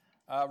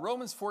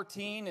Romans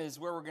 14 is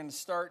where we're going to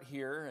start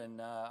here, and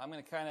I'm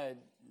going to kind of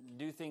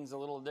do things a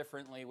little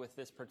differently with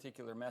this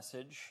particular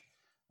message.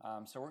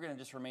 So we're going to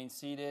just remain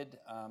seated.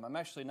 I'm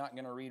actually not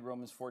going to read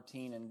Romans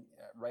 14 and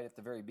right at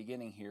the very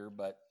beginning here,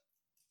 but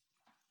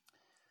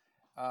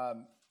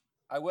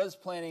I was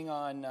planning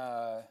on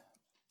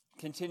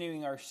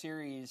continuing our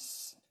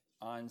series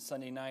on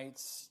Sunday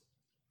nights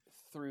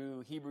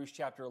through Hebrews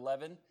chapter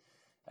 11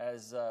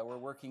 as we're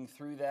working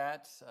through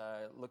that,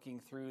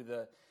 looking through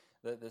the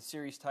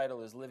series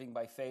title is Living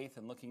by Faith,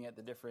 and looking at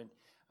the different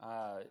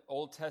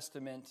Old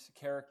Testament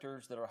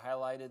characters that are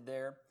highlighted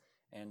there,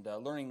 and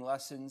learning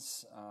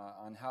lessons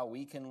on how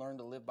we can learn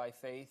to live by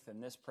faith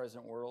in this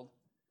present world.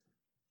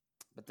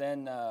 But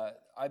then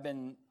I've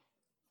been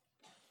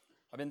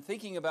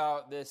thinking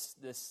about this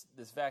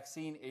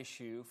vaccine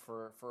issue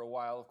for a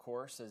while, of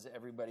course, as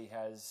everybody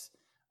has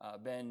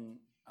been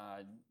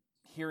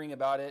hearing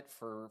about it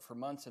for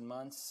months and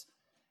months.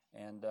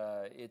 And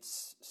it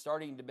was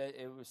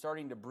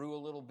starting to brew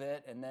a little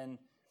bit, and then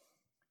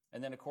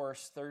of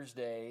course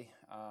Thursday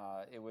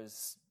it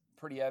was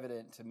pretty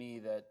evident to me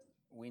that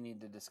we need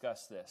to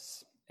discuss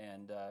this.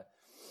 And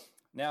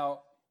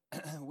now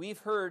we've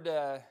heard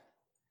a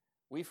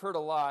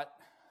lot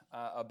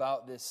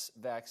about this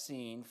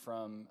vaccine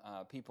from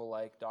people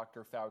like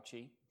Dr.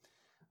 Fauci.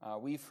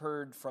 We've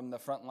heard from the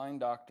frontline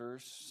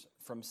doctors,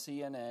 from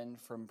CNN,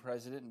 from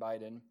President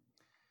Biden,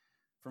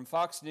 from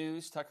Fox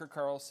News, Tucker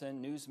Carlson,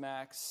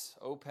 Newsmax,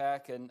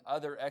 OPEC, and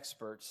other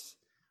experts.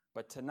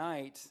 But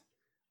tonight,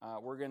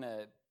 we're going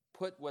to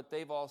put what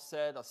they've all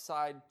said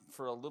aside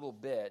for a little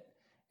bit,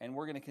 and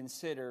we're going to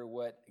consider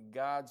what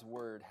God's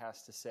Word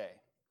has to say.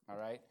 All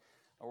right?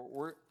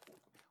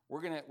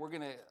 We're going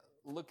to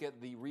look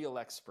at the real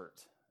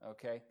expert.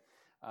 Okay?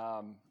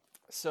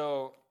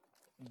 So,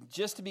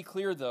 just to be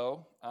clear,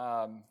 though,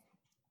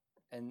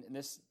 and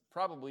this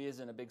probably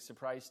isn't a big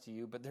surprise to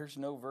you, but there's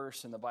no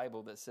verse in the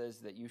Bible that says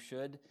that you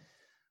should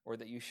or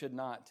that you should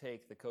not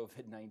take the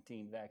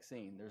COVID-19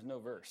 vaccine. There's no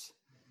verse.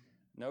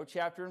 No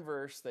chapter and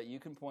verse that you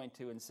can point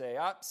to and say,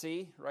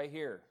 see, right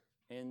here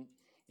in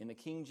the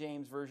King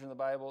James Version of the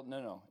Bible.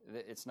 No,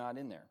 it's not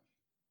in there.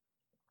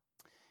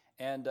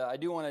 And I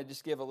do want to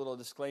just give a little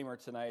disclaimer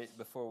tonight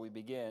before we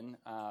begin.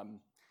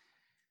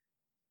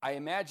 I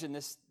imagine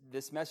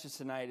this message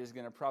tonight is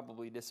going to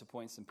probably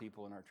disappoint some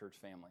people in our church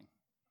family.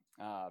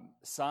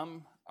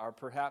 Some are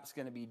perhaps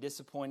going to be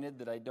disappointed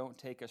that I don't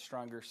take a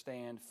stronger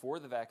stand for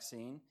the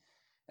vaccine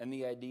and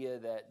the idea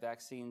that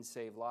vaccines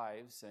save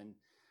lives, and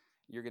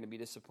you're going to be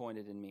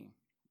disappointed in me.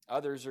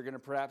 Others are going to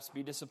perhaps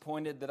be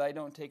disappointed that I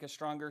don't take a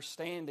stronger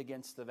stand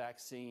against the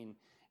vaccine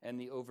and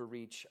the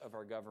overreach of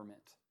our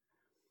government.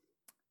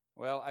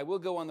 Well, I will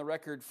go on the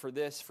record for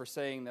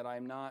saying that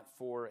I'm not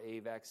for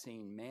a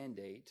vaccine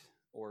mandate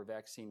or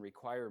vaccine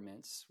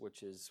requirements,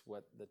 which is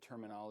what the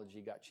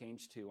terminology got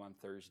changed to on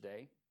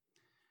Thursday.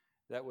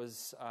 That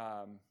was,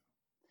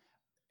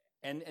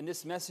 and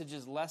this message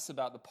is less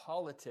about the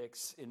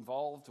politics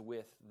involved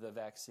with the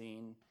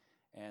vaccine,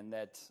 and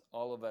that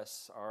all of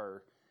us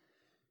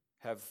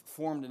have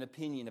formed an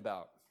opinion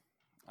about.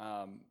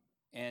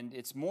 And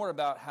it's more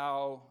about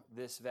how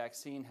this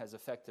vaccine has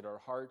affected our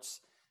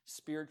hearts,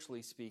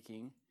 spiritually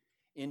speaking,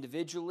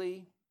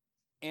 individually,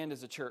 and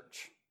as a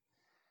church.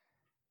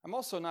 I'm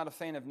also not a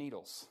fan of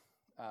needles.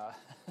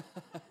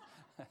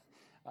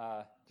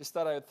 Just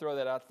thought I would throw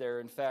that out there.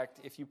 In fact,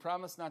 if you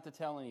promise not to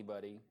tell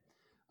anybody,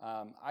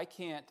 I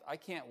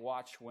can't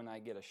watch when I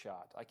get a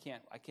shot. I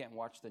can't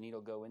watch the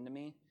needle go into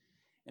me.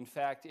 In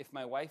fact, if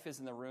my wife is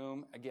in the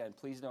room, again,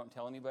 please don't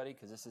tell anybody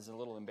because this is a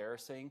little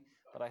embarrassing,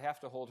 but I have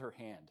to hold her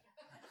hand.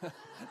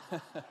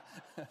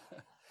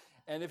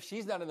 And if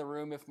she's not in the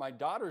room, if my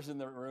daughter's in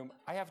the room,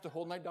 I have to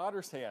hold my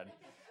daughter's hand.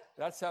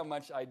 That's how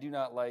much I do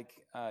not like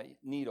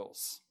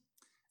needles.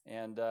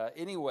 And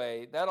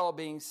anyway, that all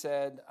being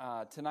said,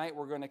 tonight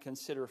we're going to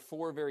consider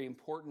 4 very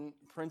important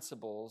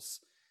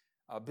principles,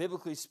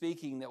 biblically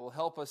speaking, that will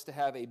help us to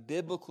have a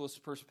biblical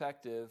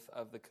perspective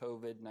of the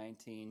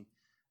COVID-19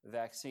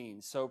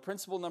 vaccine. So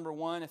principle number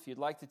 1, if you'd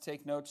like to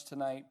take notes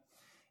tonight,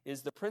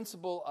 is the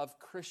principle of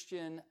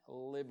Christian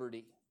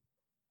liberty.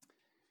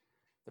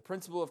 The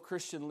principle of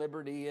Christian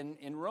liberty.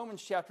 In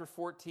Romans chapter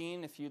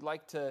 14, if you'd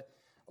like to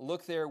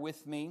look there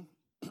with me,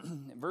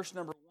 verse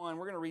number 1,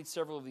 we're going to read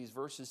several of these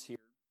verses here.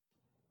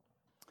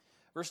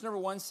 Verse number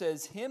 1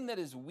 says, "Him that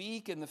is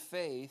weak in the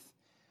faith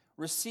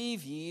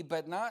receive ye,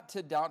 but not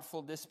to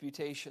doubtful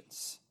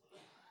disputations.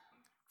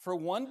 For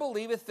one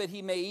believeth that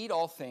he may eat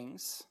all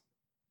things,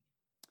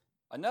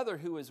 another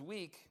who is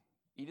weak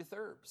eateth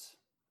herbs.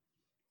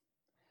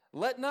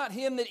 Let not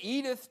him that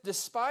eateth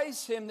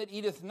despise him that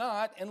eateth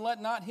not, and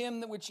let not him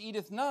that which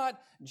eateth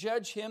not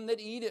judge him that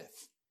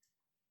eateth,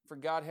 for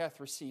God hath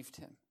received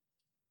him.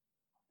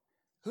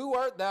 Who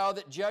art thou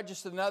that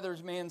judgest another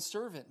man's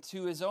servant?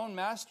 To his own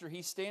master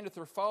he standeth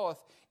or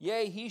falleth.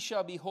 Yea, he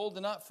shall be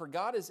holden up, for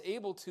God is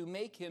able to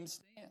make him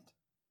stand."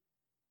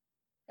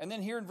 And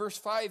then here in verse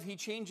 5, he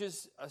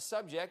changes a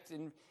subject.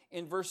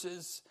 In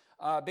verses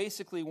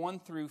basically 1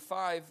 through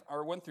 5,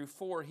 or 1 through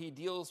 4, he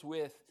deals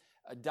with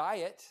a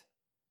diet.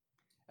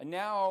 And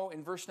now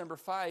in verse number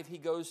 5, he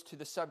goes to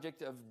the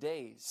subject of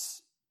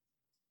days.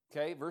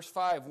 Okay, verse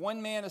 5,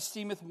 one man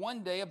esteemeth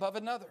one day above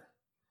another.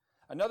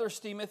 Another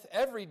esteemeth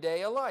every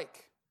day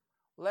alike.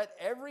 Let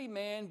every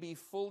man be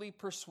fully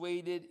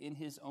persuaded in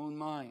his own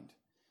mind.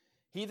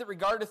 He that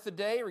regardeth the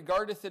day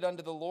regardeth it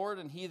unto the Lord,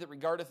 and he that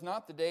regardeth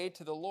not the day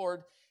to the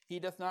Lord, he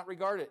doth not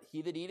regard it.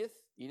 He that eateth,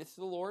 eateth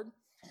to the Lord,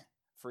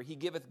 for he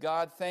giveth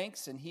God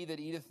thanks, and he that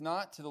eateth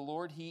not to the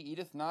Lord, he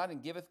eateth not,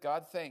 and giveth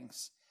God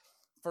thanks.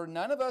 For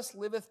none of us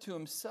liveth to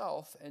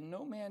himself, and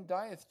no man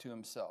dieth to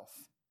himself.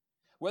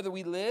 Whether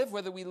we live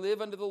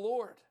unto the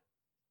Lord.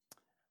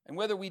 And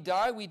whether we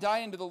die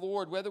unto the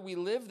Lord. Whether we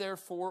live,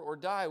 therefore, or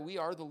die, we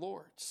are the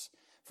Lord's.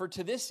 For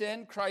to this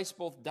end Christ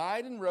both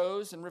died and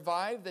rose and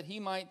revived, that he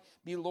might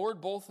be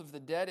Lord both of the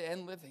dead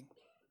and living.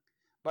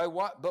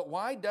 But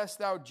why dost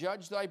thou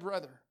judge thy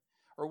brother?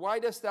 Or why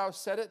dost thou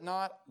set it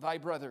not thy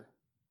brother?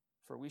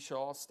 For we shall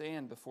all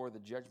stand before the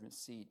judgment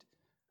seat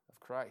of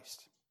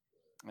Christ.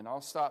 And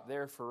I'll stop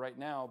there for right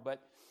now.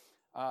 But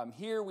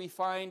here we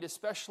find,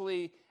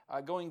 especially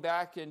going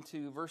back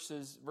into verse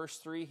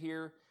 3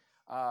 here,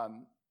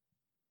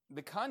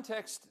 the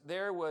context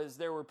there was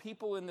there were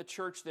people in the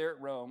church there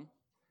at Rome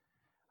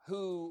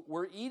who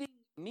were eating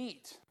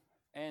meat.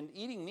 And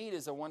eating meat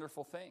is a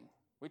wonderful thing.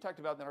 We talked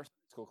about that in our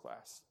Sunday school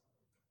class.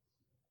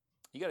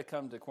 You got to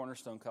come to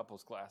Cornerstone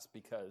Couples class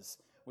because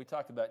we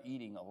talked about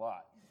eating a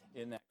lot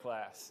in that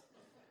class.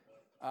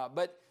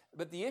 But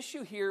the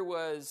issue here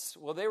was,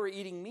 well, they were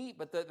eating meat,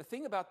 but the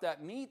thing about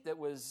that meat that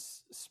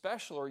was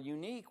special or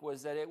unique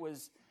was that it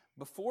was,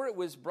 before it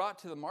was brought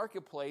to the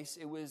marketplace,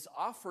 it was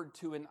offered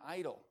to an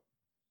idol.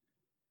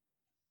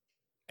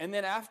 And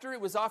then after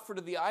it was offered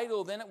to the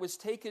idol, then it was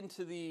taken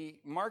to the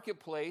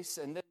marketplace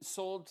and then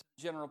sold to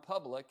the general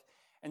public.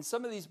 And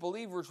some of these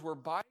believers were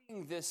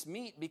buying this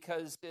meat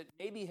because it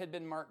maybe had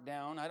been marked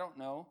down, I don't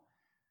know.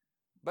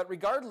 But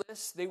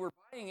regardless, they were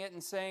buying it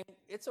and saying,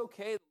 it's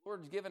okay, the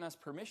Lord's given us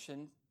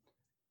permission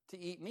to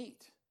eat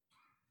meat.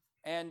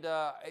 And,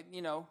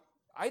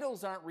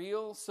 idols aren't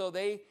real, so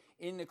they,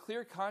 in a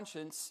clear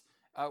conscience,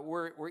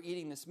 were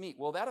eating this meat.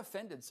 Well, that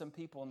offended some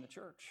people in the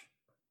church.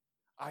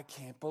 I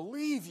cannot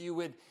believe you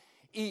would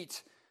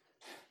eat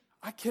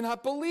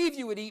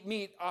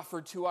meat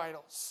offered to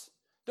idols.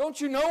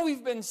 Don't you know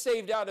we've been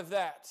saved out of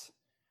that?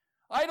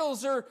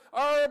 Idols are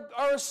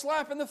a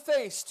slap in the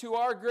face to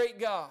our great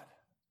God.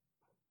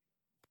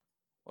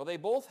 Well, they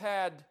both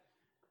had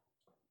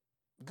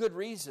good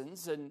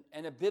reasons and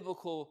a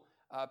biblical,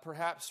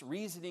 perhaps,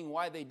 reasoning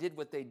why they did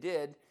what they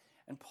did.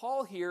 And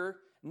Paul here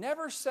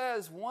never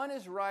says one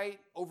is right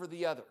over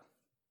the other.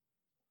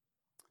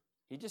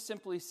 He just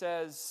simply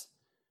says,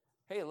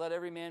 hey, let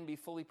every man be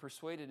fully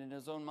persuaded in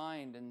his own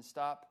mind and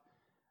stop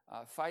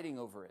fighting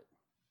over it.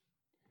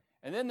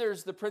 And then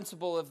there's the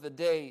principle of the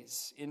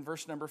days in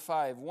verse number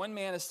 5. One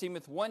man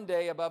esteemeth one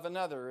day above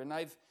another. And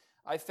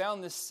I've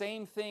found this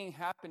same thing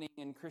happening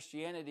in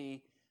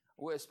Christianity,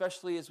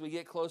 especially as we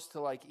get close to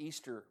like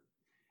Easter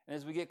and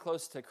as we get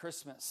close to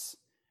Christmas.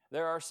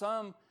 There are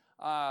some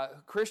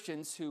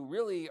Christians who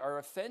really are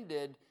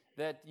offended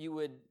that you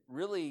would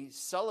really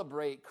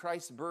celebrate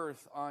Christ's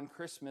birth on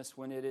Christmas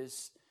when it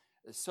is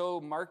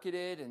so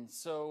marketed and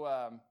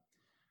so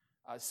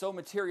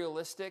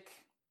materialistic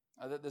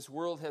that this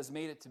world has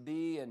made it to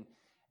be,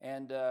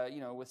 and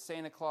with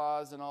Santa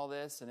Claus and all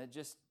this, and it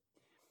just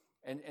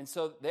and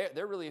so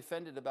they're really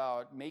offended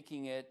about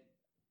making it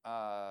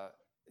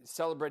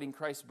celebrating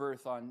Christ's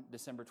birth on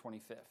December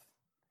 25th.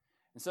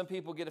 And some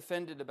people get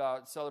offended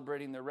about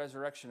celebrating the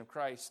resurrection of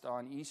Christ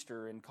on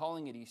Easter and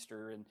calling it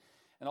Easter and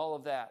all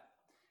of that.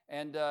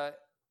 And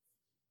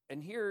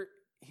here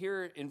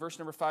in verse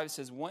number 5 it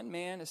says, one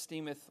man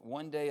esteemeth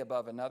one day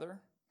above another,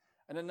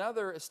 and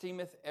another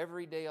esteemeth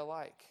every day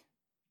alike.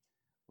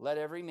 Let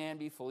every man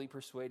be fully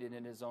persuaded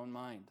in his own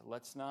mind.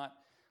 Let's not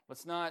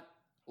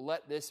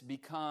let this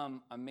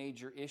become a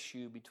major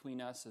issue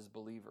between us as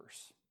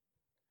believers.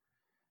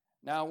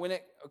 Now, when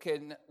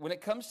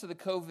it comes to the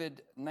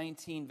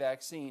COVID-19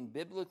 vaccine,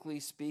 biblically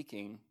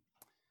speaking,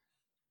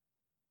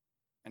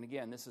 and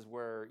again, this is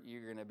where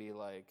you're going to be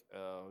like,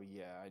 oh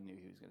yeah, I knew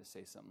he was going to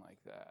say something like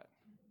that.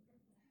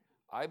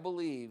 I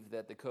believe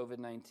that the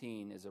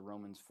COVID-19 is a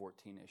Romans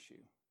 14 issue.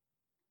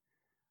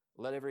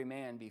 Let every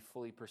man be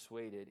fully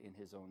persuaded in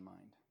his own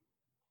mind.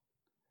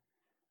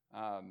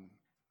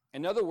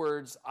 In other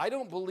words, I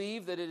don't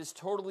believe that it is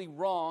totally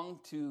wrong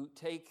to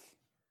take.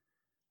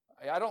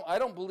 I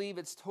don't believe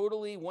it's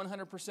totally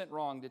 100%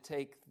 wrong to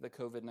take the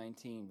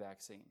COVID-19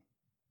 vaccine.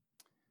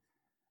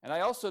 And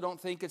I also don't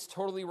think it's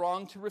totally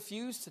wrong to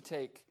refuse to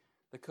take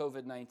the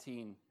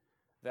COVID-19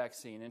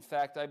 vaccine. In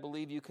fact, I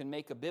believe you can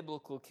make a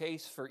biblical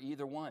case for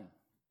either one.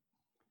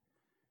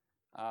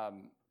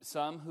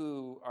 Some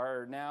who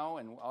are now,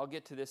 and I'll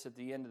get to this at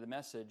the end of the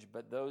message,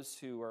 but those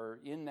who are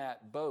in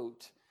that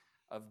boat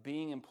of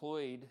being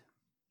employed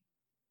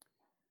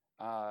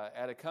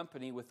at a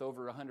company with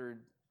over 100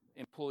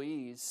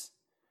 employees,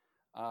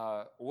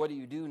 what do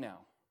you do now?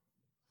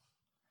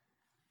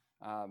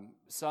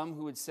 Some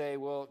who would say,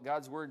 well,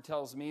 God's word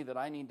tells me that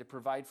I need to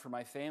provide for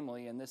my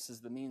family, and this is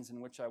the means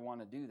in which I want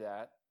to do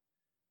that.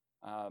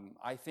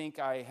 I think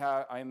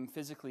I'm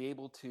physically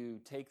able to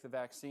take the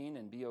vaccine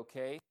and be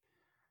okay.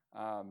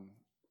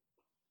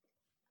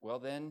 Well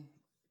then,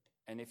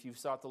 and if you've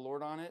sought the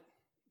Lord on it,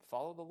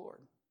 follow the Lord.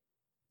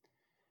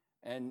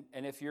 And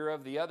if you're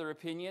of the other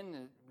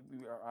opinion,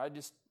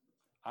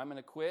 I'm going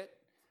to quit.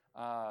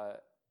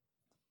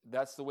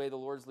 That's the way the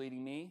Lord's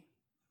leading me.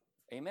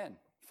 Amen.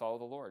 Follow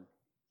the Lord.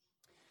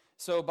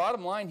 So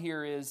bottom line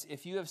here is,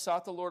 if you have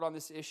sought the Lord on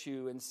this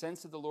issue and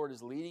sense that the Lord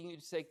is leading you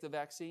to take the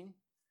vaccine,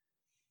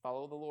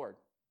 follow the Lord.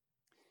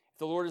 If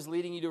the Lord is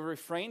leading you to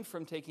refrain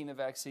from taking the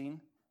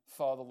vaccine,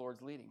 follow the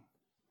Lord's leading.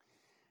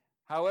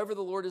 However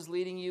the Lord is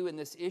leading you in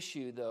this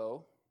issue,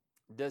 though,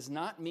 does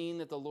not mean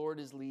that the Lord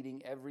is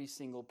leading every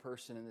single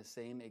person in the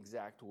same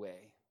exact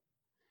way.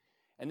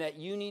 And that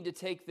you need to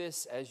take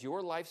this as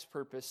your life's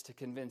purpose to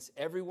convince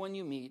everyone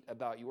you meet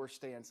about your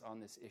stance on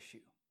this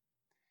issue.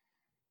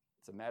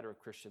 It's a matter of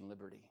Christian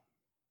liberty.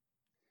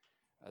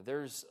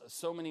 There's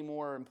so many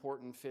more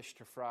important fish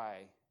to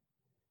fry,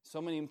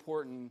 so many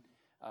important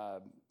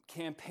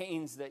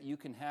campaigns that you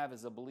can have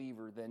as a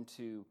believer than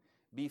to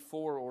be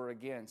for or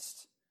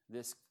against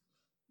this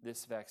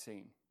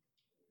vaccine.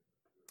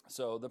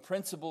 So the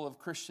principle of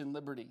Christian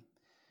liberty,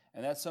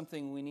 and that's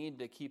something we need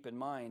to keep in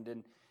mind.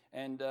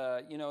 And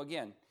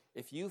again,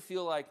 if you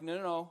feel like,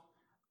 no,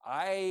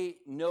 I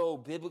know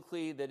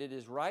biblically that it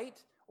is right,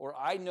 or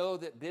I know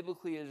that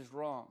biblically it is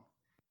wrong,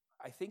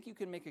 I think you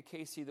can make a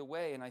case either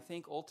way. And I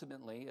think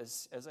ultimately,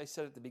 as I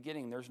said at the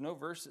beginning, there's no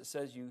verse that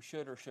says you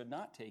should or should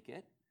not take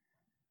it.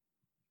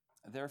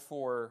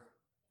 Therefore,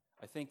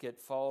 I think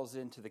it falls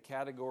into the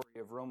category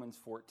of Romans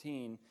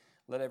 14,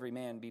 let every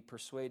man be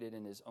persuaded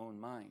in his own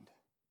mind.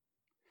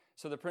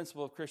 So the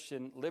principle of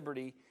Christian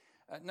liberty.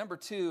 Number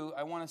 2,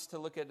 I want us to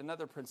look at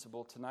another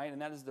principle tonight,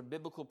 and that is the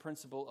biblical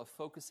principle of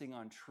focusing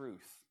on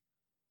truth.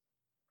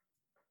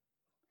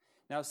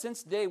 Now,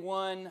 since day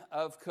one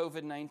of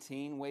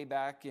COVID-19, way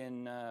back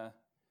in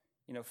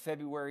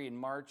February and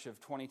March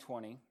of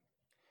 2020,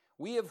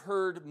 we have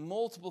heard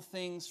multiple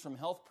things from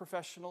health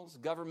professionals,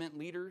 government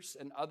leaders,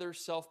 and other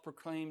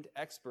self-proclaimed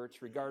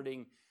experts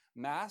regarding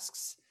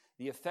masks,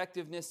 the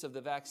effectiveness of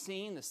the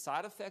vaccine, the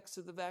side effects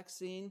of the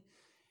vaccine,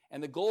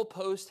 and the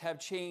goalposts have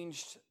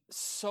changed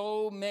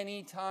so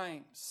many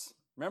times.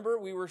 Remember,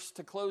 we were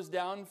to close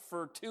down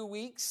for 2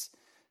 weeks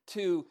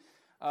to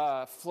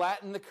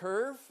flatten the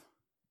curve.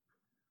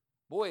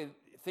 Boy,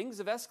 things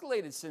have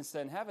escalated since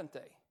then, haven't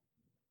they?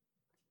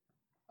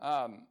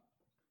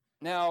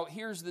 Now,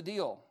 here's the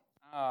deal.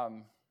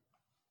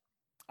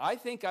 I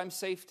think I'm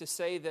safe to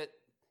say that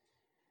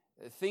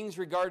things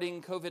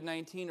regarding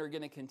COVID-19 are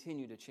going to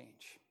continue to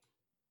change.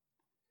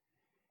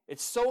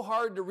 It's so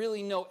hard to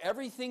really know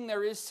everything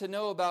there is to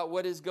know about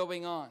what is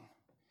going on.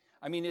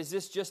 I mean, is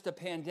this just a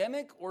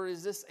pandemic or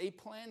is this a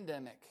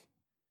plandemic?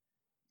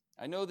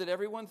 I know that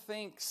everyone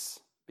thinks,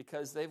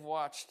 because they've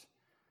watched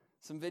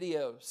some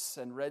videos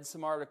and read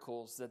some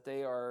articles, that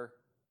they are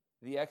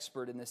the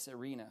expert in this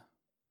arena.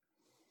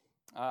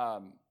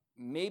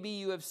 Maybe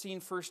you have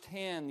seen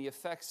firsthand the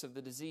effects of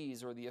the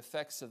disease or the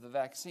effects of the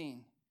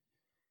vaccine.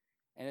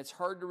 And it's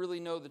hard to really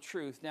know the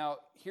truth. Now,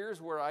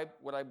 here's what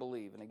I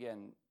believe. And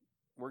again,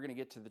 we're going to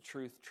get to the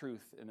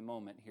truth in a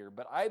moment here.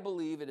 But I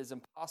believe it is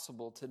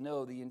impossible to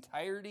know the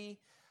entirety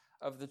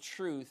of the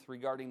truth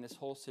regarding this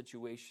whole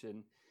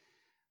situation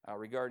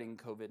regarding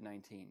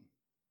COVID-19.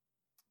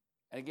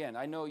 And again,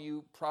 I know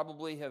you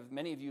probably have,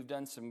 many of you have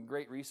done some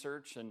great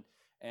research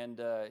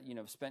and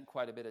spent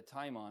quite a bit of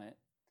time on it.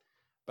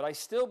 But I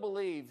still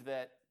believe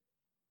that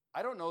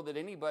I don't know that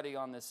anybody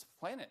on this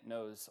planet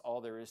knows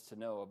all there is to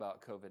know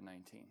about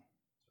COVID-19.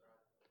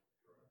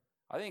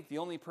 I think the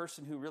only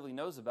person who really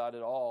knows about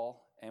it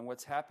all and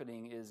what's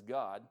happening is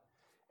God.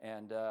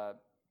 And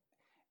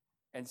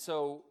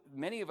so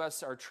many of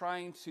us are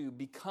trying to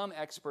become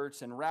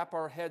experts and wrap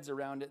our heads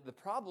around it. The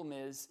problem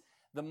is,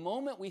 the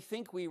moment we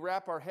think we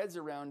wrap our heads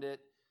around it,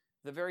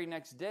 the very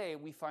next day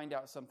we find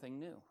out something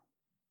new.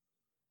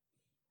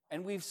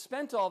 And we've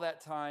spent all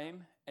that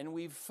time and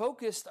we've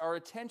focused our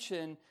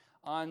attention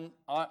on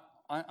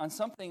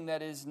something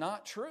that is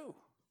not true.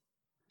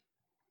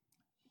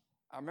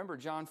 I remember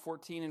John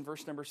 14 and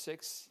verse number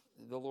 6,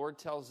 the Lord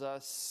tells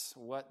us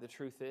what the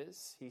truth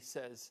is. He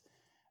says,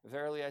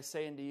 "Verily I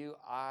say unto you,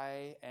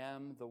 I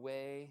am the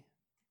way,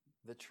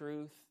 the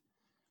truth,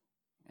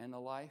 and the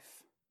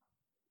life."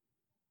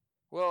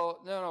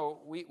 Well,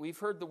 no, we've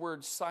heard the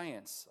word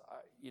science.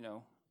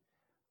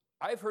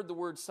 I've heard the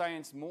word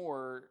science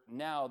more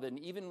now than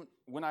even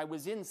when I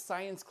was in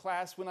science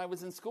class when I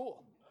was in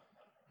school.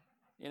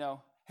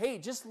 Hey,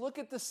 just look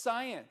at the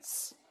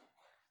science.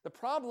 The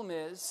problem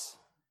is,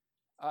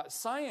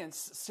 science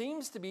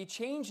seems to be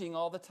changing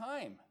all the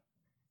time,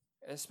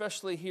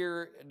 especially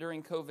here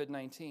during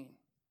COVID-19.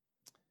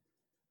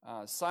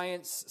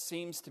 Science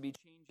seems to be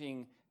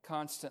changing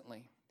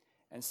constantly.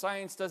 And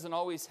science doesn't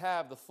always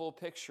have the full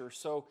picture.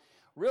 So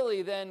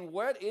really then,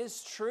 what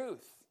is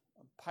truth?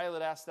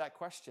 Pilate asked that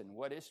question,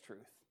 what is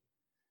truth?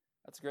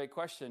 That's a great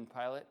question,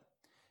 Pilate.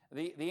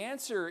 The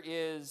answer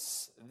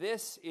is,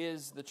 this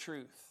is the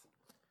truth.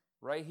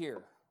 Right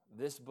here,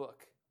 this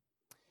book.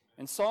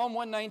 In Psalm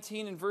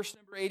 119 and verse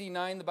number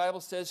 89, the Bible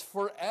says,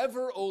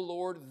 "Forever, O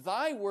Lord,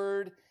 thy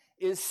word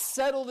is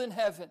settled in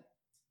heaven."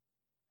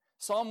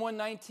 Psalm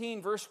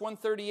 119, verse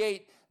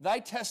 138, "Thy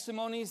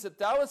testimonies that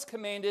thou hast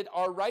commanded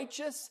are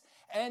righteous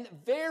and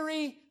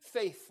very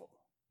faithful."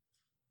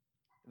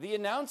 The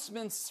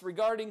announcements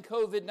regarding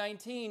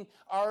COVID-19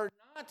 are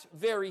not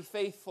very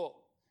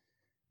faithful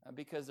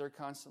because they're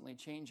constantly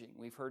changing.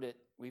 We've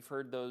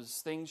heard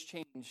those things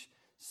change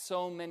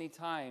so many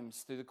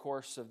times through the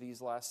course of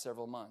these last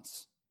several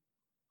months.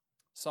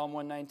 Psalm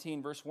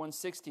 119, verse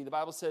 160, the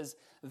Bible says,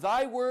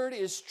 "Thy word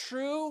is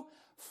true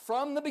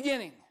from the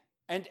beginning,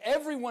 and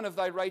every one of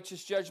thy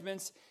righteous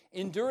judgments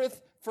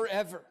endureth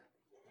forever."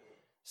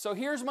 So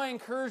here's my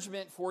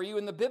encouragement for you,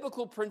 and the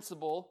biblical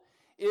principle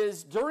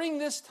is during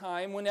this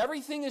time when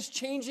everything is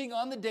changing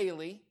on the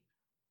daily,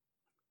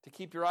 to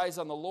keep your eyes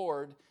on the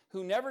Lord,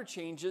 who never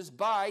changes,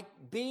 by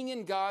being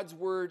in God's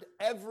word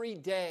every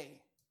day.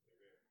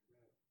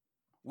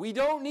 We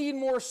don't need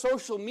more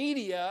social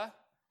media.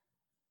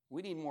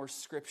 We need more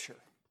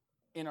Scripture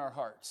in our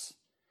hearts.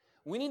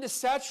 We need to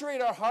saturate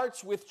our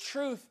hearts with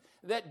truth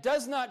that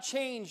does not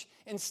change,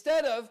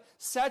 instead of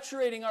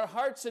saturating our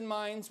hearts and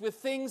minds with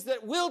things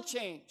that will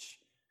change.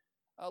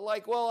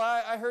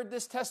 I heard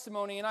this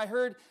testimony, and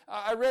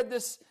I read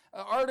this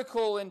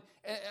article, and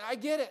I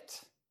get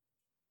it.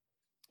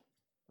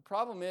 The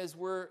problem is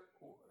we're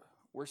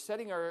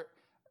setting our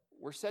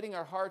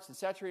hearts and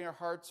saturating our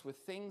hearts with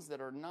things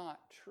that are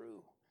not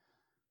true,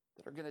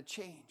 that are going to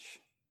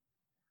change.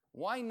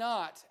 Why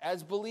not,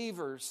 as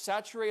believers,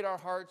 saturate our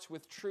hearts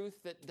with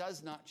truth that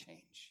does not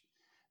change,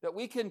 that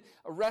we can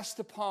rest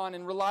upon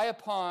and rely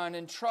upon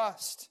and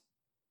trust?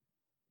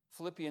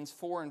 Philippians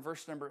 4 and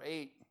verse number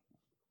 8,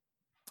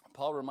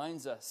 Paul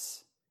reminds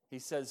us, he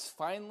says,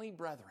 "Finally,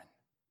 brethren."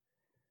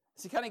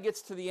 As he kind of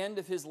gets to the end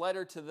of his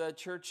letter to the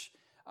church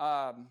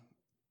of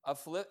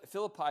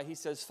Philippi, he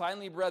says,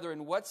 "Finally,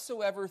 brethren,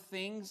 whatsoever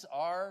things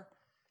are,"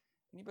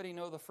 anybody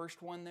know the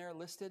first one there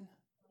listed?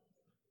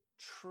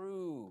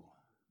 True.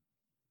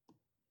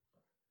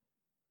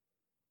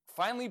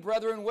 "Finally,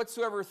 brethren,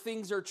 whatsoever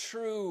things are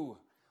true,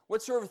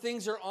 whatsoever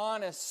things are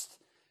honest,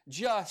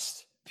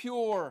 just,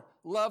 pure,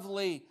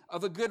 lovely,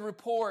 of a good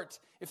report,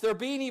 if there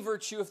be any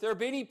virtue, if there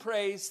be any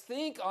praise,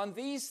 think on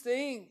these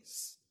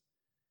things."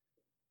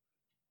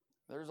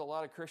 There's a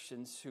lot of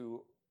Christians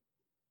who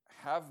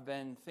have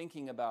been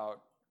thinking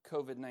about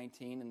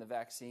COVID-19 and the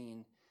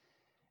vaccine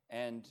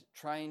and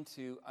trying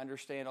to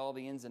understand all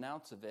the ins and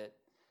outs of it.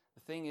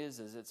 The thing is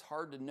it's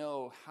hard to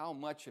know how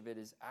much of it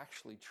is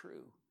actually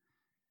true.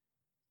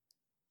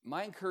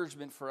 My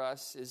encouragement for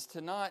us is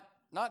to not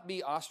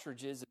be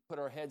ostriches and put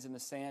our heads in the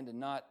sand and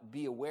not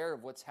be aware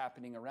of what's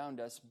happening around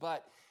us,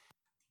 but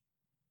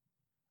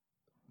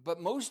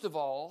most of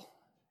all,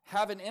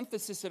 have an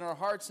emphasis in our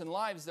hearts and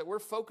lives that we're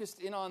focused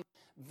in on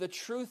the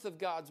truth of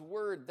God's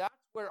word. That's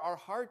where our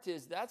heart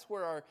is. That's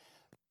where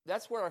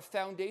our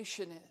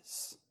foundation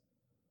is.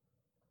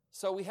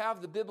 So we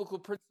have the biblical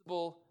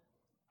principle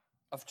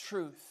of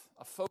truth,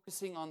 of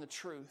focusing on the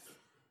truth,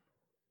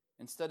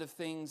 instead of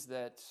things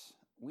that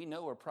we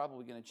know are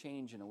probably going to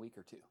change in a week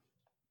or two.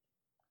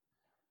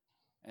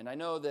 And I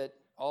know that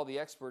all the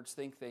experts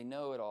think they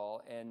know it all,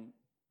 and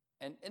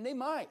they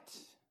might.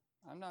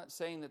 I'm not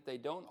saying that they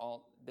don't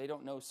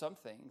know some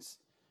things,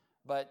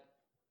 but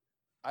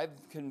I'm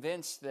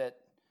convinced that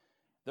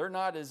they're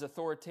not as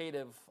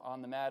authoritative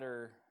on the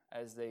matter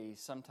as they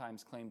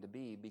sometimes claim to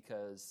be,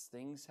 because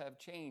things have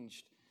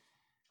changed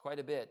quite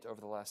a bit over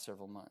the last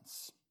several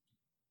months.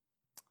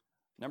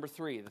 Number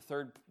 3, the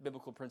third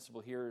biblical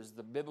principle here is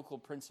the biblical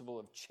principle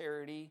of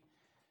charity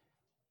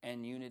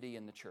and unity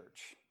in the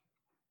church.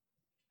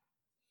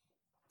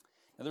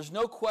 Now, there's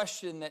no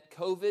question that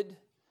COVID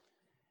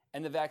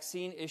and the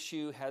vaccine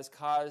issue has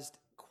caused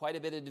quite a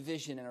bit of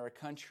division in our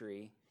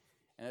country,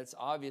 and it's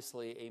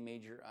obviously a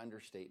major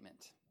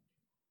understatement.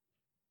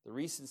 The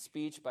recent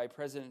speech by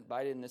President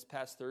Biden this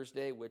past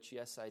Thursday, which,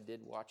 yes, I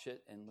did watch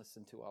it and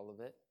listen to all of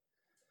it,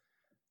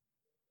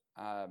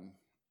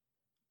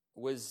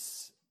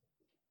 was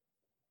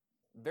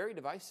very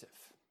divisive.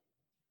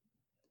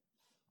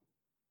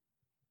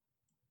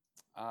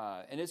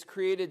 And it's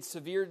created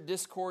severe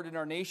discord in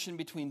our nation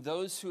between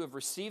those who have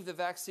received the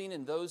vaccine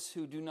and those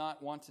who do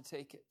not want to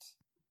take it.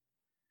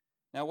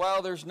 Now,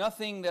 while there's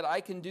nothing that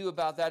I can do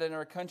about that in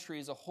our country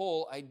as a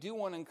whole, I do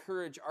want to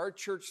encourage our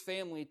church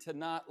family to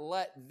not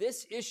let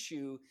this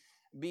issue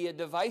be a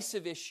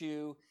divisive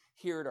issue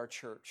here at our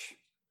church.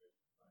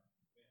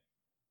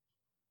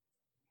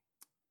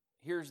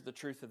 Here's the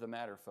truth of the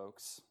matter,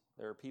 folks.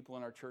 There are people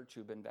in our church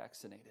who've been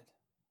vaccinated,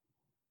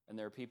 and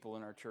there are people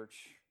in our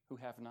church who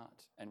have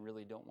not and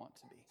really don't want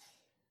to be.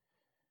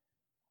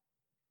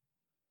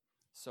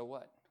 So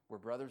what? We're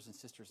brothers and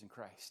sisters in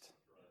Christ.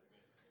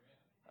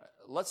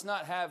 Let's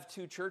not have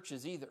two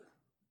churches either.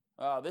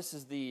 This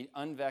is the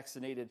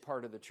unvaccinated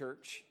part of the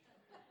church,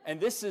 and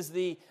this is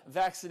the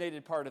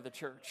vaccinated part of the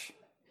church.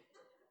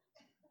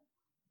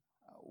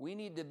 we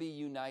need to be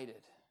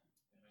united.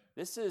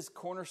 This is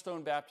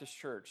Cornerstone Baptist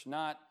Church,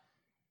 not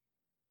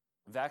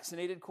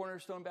vaccinated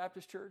Cornerstone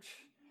Baptist Church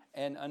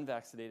and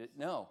unvaccinated.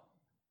 No,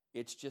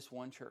 it's just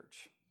one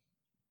church.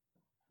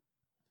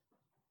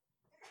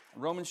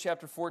 Romans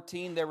chapter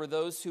 14, there were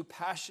those who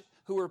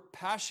were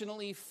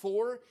passionately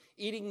for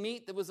eating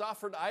meat that was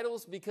offered to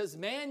idols because,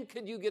 man,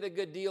 could you get a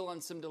good deal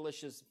on some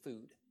delicious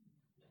food.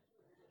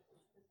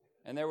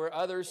 And there were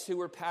others who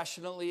were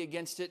passionately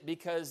against it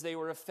because they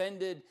were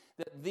offended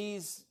that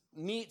these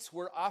meats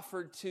were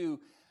offered to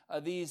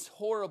these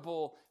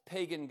horrible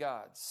pagan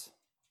gods.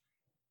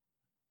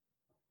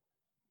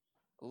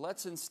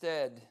 Let's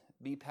instead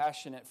be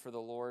passionate for the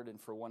Lord and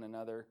for one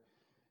another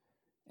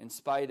in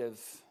spite of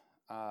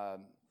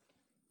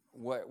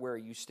where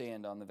you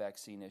stand on the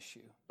vaccine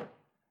issue.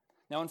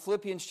 Now in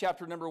Philippians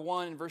chapter number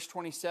 1 and verse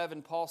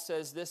 27, Paul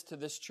says this to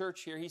this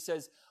church here. He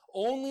says,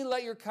 only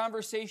let your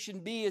conversation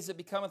be as it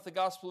becometh the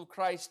gospel of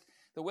Christ,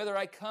 that whether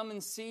I come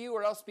and see you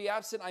or else be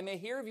absent, I may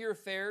hear of your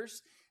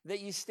affairs, that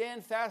ye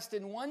stand fast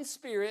in one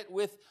spirit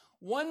with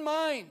one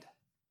mind,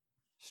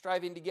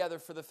 striving together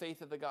for the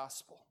faith of the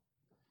gospel.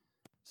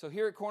 So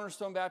here at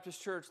Cornerstone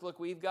Baptist Church, look,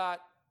 we've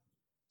got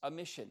a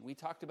mission. We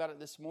talked about it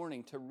this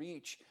morning, to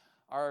reach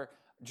our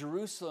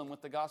Jerusalem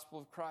with the gospel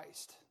of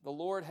Christ. The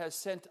Lord has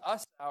sent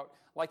us out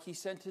like he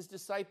sent his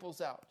disciples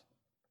out.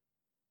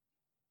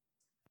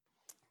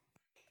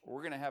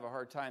 We're going to have a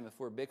hard time if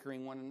we're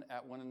bickering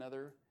at one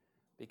another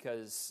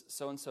because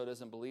so-and-so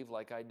doesn't believe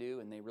like I do,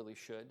 and they really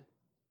should.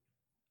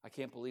 I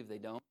can't believe they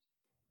don't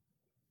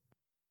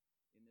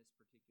in this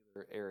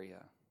particular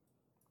area.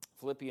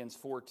 Philippians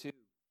 4:2.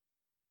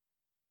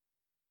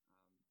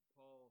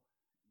 Paul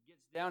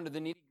gets down to the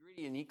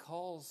nitty-gritty, and he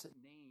calls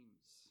names.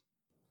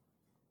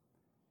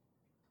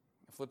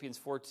 Philippians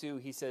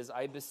 4:2, he says,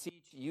 I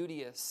beseech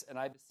Euodias and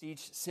I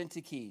beseech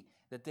Syntyche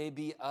that they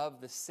be of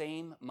the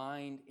same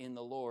mind in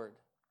the Lord.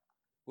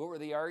 What were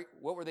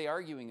they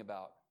arguing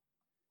about?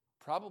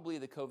 Probably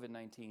the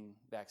COVID-19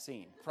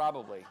 vaccine.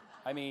 Probably.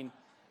 I mean,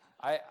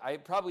 I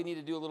probably need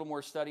to do a little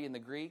more study in the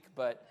Greek,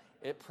 but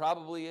it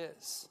probably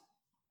is.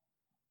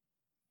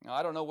 Now,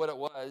 I don't know what it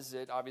was.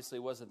 It obviously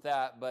wasn't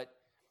that, but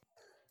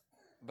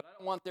I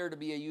don't want there to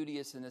be a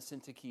Euodias and a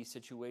Syntyche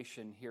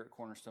situation here at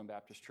Cornerstone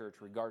Baptist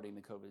Church regarding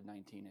the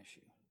COVID-19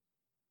 issue,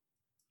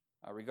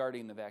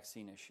 regarding the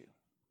vaccine issue.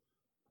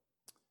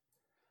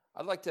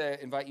 I'd like to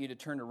invite you to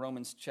turn to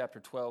Romans chapter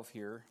 12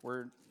 here.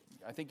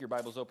 I think your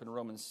Bible's open to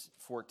Romans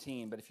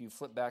 14, but if you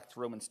flip back to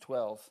Romans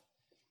 12,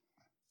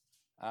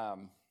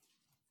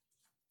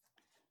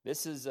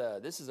 this is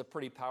a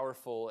pretty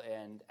powerful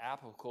and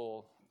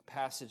applicable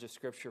passage of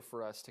Scripture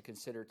for us to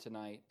consider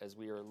tonight as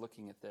we are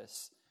looking at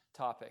this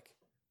topic.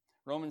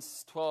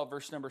 Romans 12,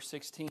 verse number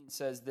 16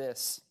 says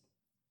this.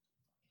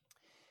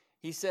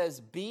 He says,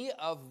 be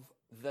of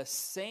the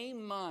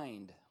same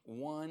mind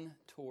one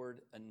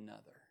toward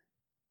another.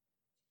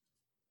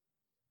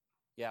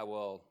 Yeah,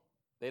 well,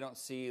 they don't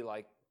see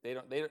like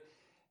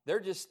they're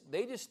just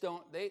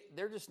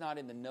not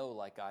in the know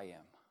like I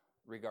am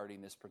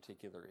regarding this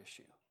particular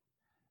issue.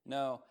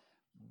 No,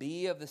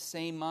 be of the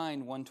same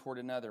mind one toward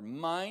another.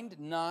 Mind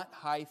not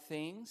high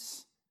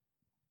things,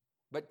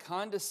 but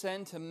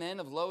condescend to men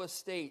of low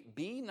estate.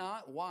 Be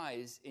not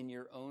wise in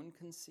your own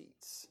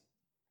conceits.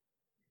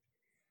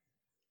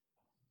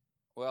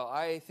 Well,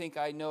 I think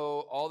I know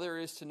all there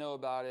is to know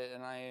about it,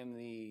 and I am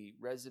the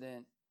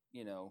resident,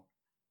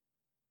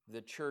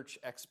 the church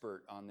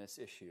expert on this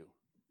issue.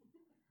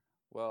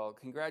 Well,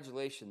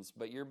 congratulations,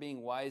 but you're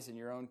being wise in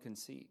your own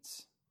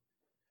conceits.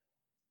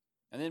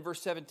 And then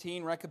verse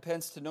 17,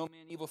 recompense to no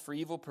man evil for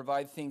evil,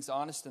 provide things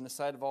honest in the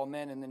sight of all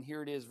men. And then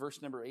here it is,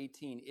 verse number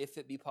 18, if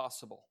it be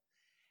possible,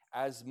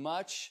 as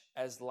much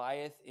as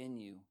lieth in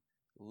you,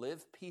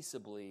 live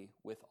peaceably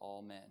with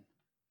all men.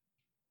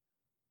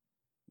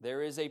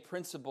 There is a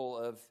principle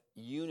of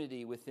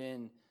unity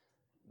within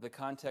the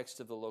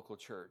context of the local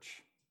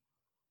church.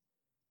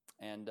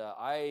 And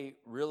I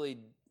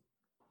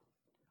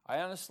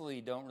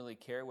honestly don't really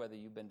care whether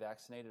you've been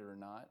vaccinated or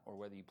not, or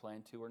whether you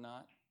plan to or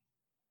not.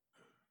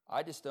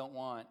 I just don't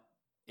want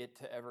it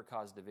to ever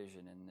cause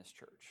division in this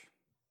church.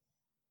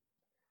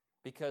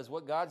 Because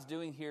what God's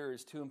doing here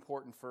is too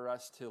important for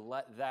us to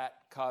let that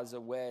cause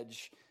a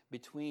wedge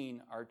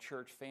between our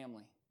church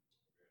family.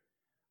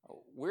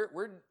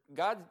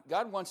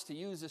 God wants to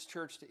use this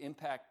church to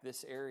impact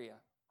this area.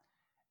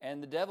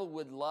 And the devil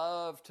would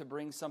love to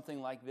bring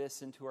something like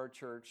this into our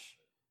church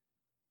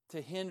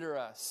to hinder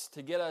us,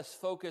 to get us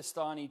focused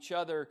on each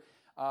other.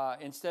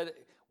 And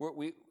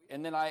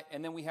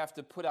then we have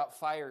to put out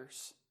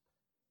fires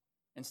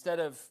instead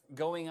of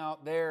going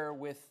out there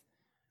with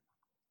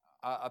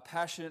a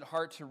passionate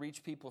heart to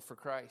reach people for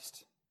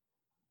Christ.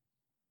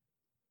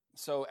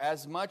 So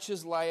as much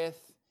as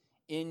lieth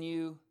in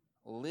you,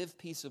 live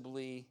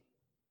peaceably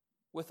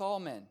with all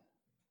men,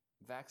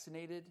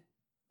 vaccinated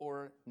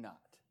or not.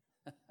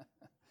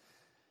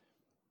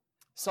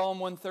 Psalm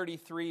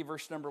 133,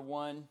 verse number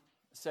 1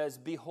 says,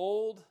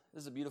 behold,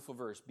 this is a beautiful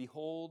verse,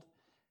 behold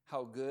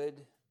how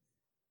good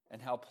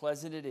and how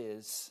pleasant it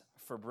is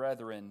for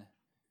brethren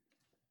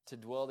to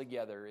dwell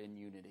together in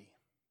unity.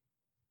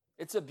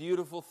 It's a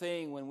beautiful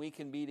thing when we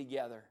can be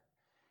together,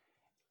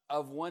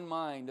 of one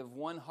mind, of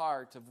one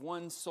heart, of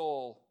one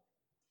soul,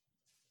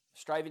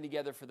 striving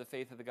together for the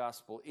faith of the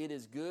gospel. It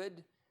is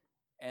good,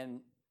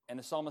 and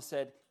the psalmist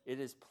said, it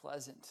is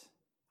pleasant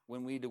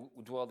when we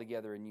dwell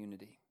together in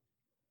unity.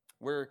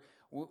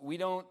 We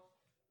don't,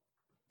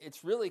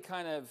 it's really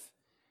kind of,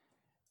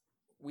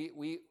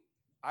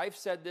 I've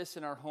said this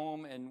in our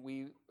home,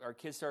 and our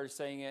kids started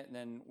saying it, and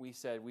then we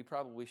said we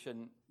probably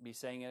shouldn't be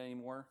saying it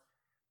anymore.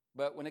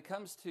 But when it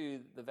comes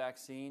to the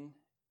vaccine,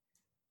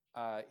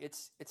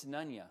 it's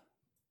none ya,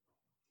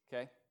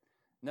 okay?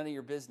 None of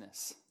your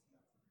business.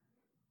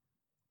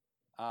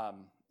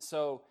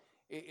 So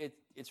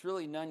it's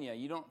really none ya.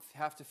 You don't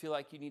have to feel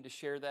like you need to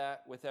share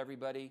that with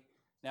everybody.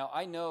 Now,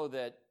 I know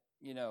that,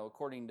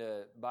 according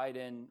to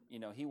Biden,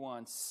 he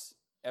wants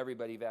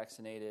everybody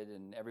vaccinated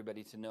and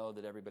everybody to know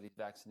that everybody's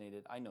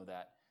vaccinated. I know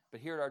that. But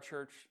here at our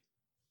church,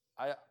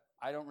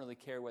 I don't really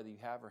care whether you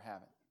have or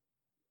haven't.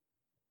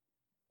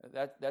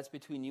 That's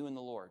between you and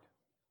the Lord.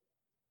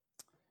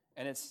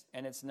 And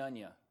it's none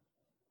ya,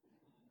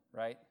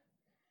 right?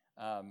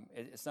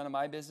 It's none of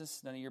my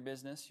business, none of your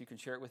business. You can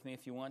share it with me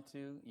if you want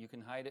to. You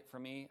can hide it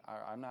from me.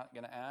 I'm not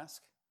going to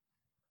ask.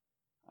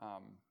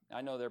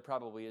 I know there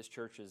probably is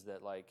churches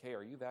that hey,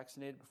 are you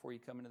vaccinated before you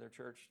come into their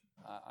church?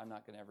 I'm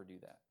not going to ever do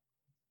that.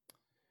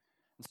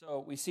 And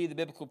so we see the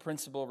biblical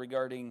principle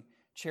regarding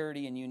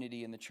charity and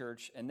unity in the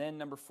church. And then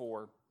number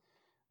 4,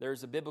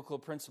 there's a biblical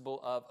principle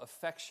of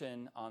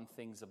affection on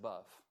things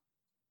above.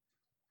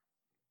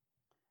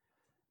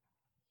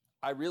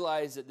 I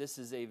realize that this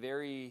is a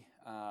very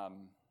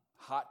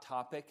hot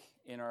topic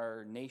in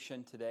our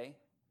nation today.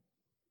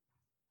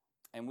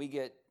 And we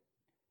get,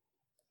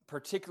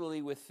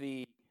 particularly with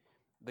the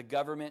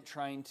government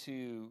trying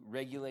to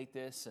regulate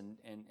this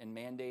and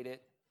mandate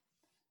it,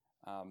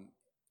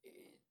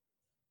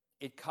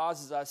 it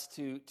causes us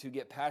to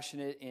get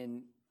passionate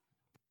and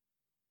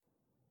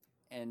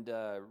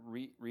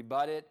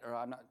rebut it, or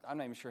I'm not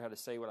even sure how to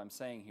say what I'm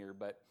saying here,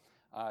 but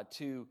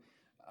to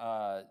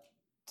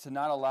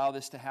not allow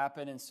this to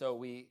happen. And so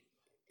we,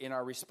 in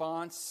our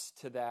response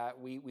to that,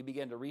 we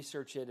began to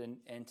research it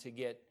and to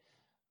get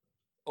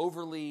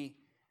overly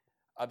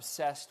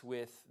obsessed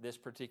with this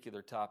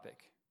particular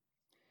topic.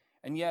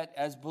 And yet,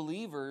 as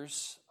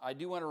believers, I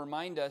do want to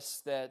remind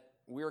us that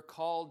we're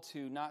called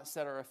to not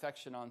set our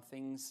affection on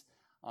things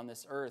on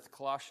this earth.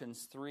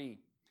 Colossians 3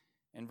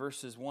 and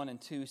verses 1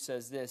 and 2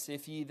 says this,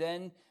 "If ye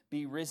then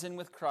be risen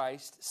with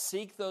Christ,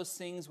 seek those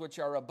things which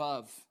are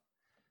above,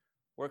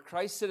 where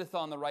Christ sitteth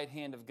on the right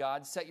hand of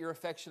God. Set your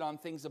affection on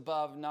things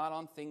above, not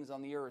on things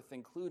on the earth,"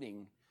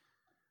 including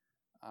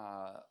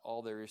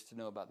all there is to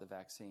know about the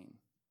vaccine.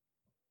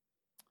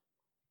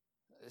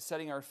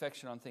 Setting our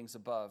affection on things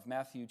above.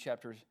 Matthew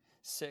chapter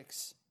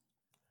 6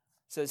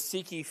 says,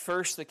 "Seek ye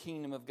first the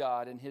kingdom of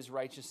God and his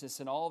righteousness,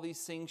 and all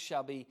these things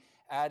shall be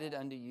added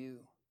unto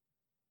you."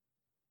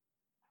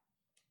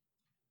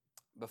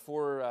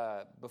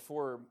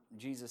 Before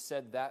Jesus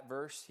said that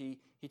verse, he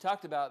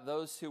talked about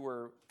those who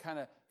were kind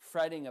of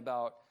fretting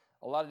about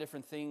a lot of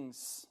different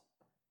things.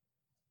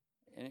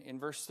 In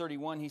verse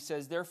 31, he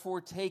says,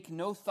 "Therefore take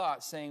no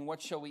thought, saying,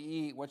 what shall we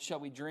eat? What shall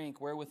we drink?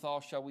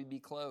 Wherewithal shall we be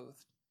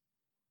clothed?"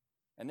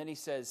 And then he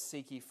says,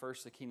 "Seek ye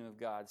first the kingdom of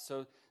God."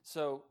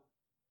 So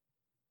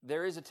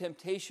there is a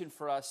temptation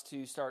for us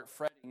to start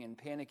fretting and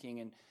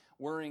panicking and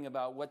worrying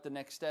about what the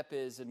next step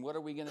is and what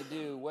are we going to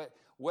do?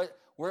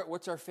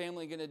 What's our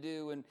family going to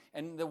do?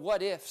 And the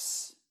what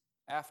ifs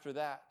after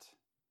that.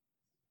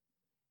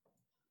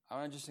 I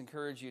want to just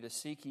encourage you to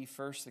seek ye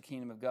first the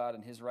kingdom of God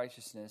and his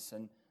righteousness,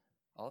 and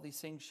all these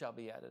things shall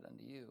be added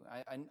unto you.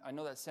 I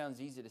know that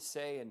sounds easy to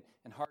say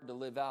and hard to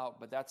live out,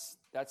 but that's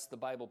the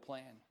Bible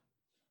plan.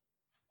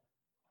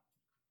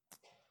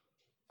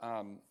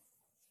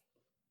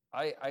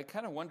 I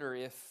kind of wonder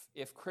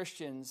if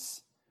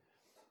Christians,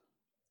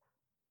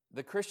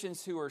 the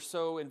Christians who are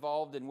so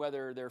involved in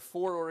whether they're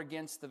for or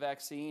against the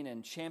vaccine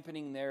and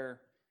championing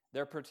their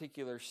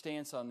particular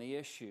stance on the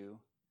issue,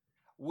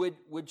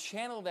 would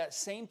channel that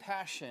same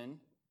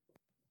passion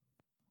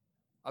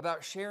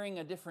about sharing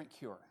a different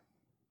cure.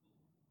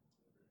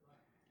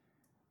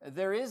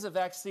 There is a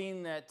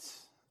vaccine that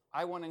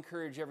I want to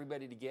encourage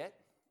everybody to get,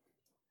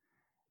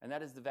 and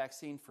that is the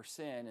vaccine for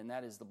sin, and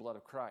that is the blood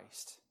of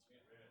Christ.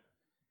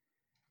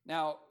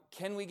 Now,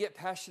 can we get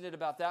passionate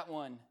about that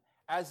one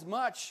as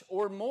much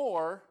or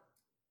more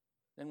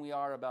than we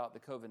are about the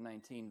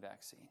COVID-19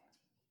 vaccine?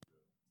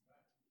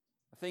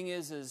 The thing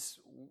is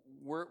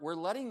we're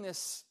letting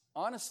this,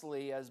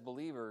 honestly, as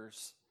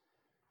believers,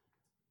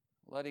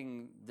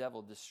 letting the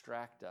devil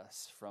distract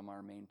us from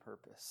our main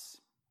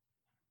purpose.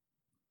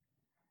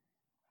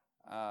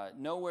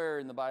 Nowhere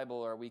in the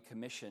Bible are we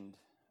commissioned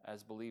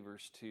as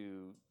believers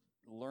to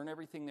learn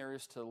everything there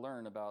is to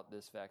learn about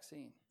this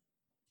vaccine.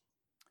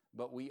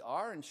 But we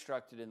are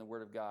instructed in the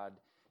Word of God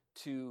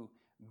to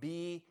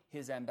be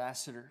his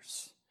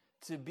ambassadors,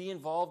 to be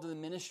involved in the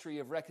ministry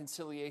of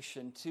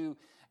reconciliation, to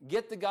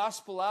get the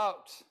gospel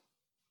out.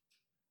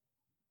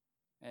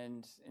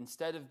 And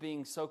instead of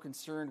being so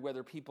concerned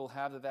whether people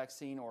have the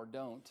vaccine or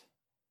don't,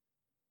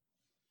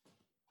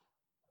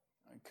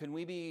 can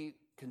we be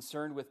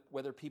concerned with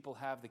whether people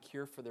have the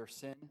cure for their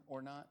sin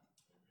or not?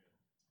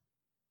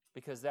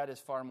 Because that is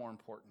far more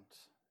important.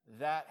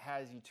 That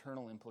has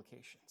eternal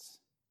implications.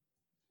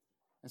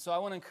 And so I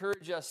want to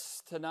encourage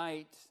us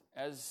tonight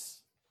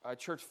as a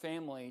church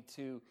family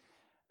to,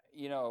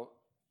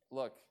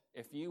 look,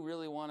 if you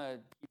really want to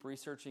keep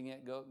researching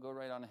it, go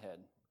right on ahead.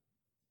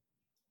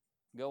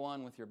 Go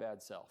on with your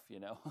bad self,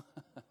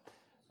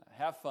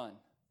 Have fun.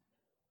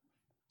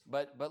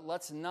 But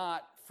let's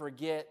not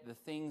forget the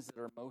things that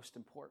are most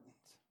important.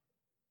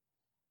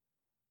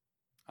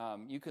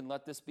 You can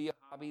let this be a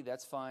hobby,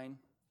 that's fine.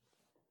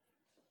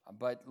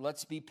 But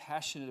let's be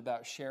passionate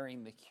about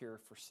sharing the cure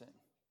for sin.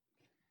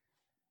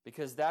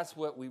 Because that's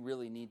what we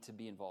really need to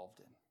be involved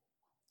in.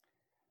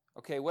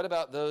 Okay, what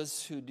about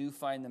those who do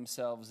find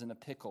themselves in a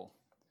pickle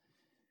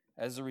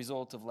as a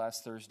result of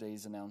last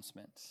Thursday's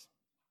announcement?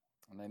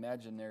 And I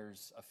imagine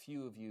there's a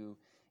few of you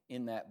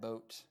in that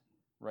boat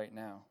right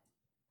now.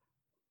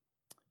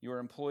 You are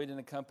employed in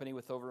a company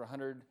with over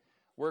 100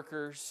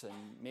 workers, and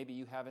maybe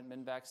you haven't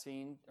been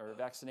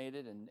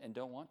vaccinated and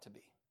don't want to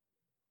be.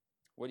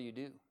 What do you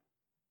do?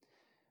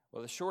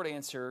 Well, the short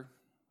answer,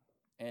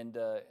 and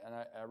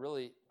I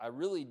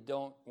really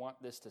don't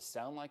want this to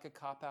sound like a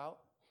cop-out,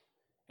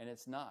 and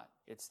it's not.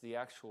 It's the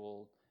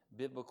actual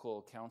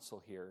biblical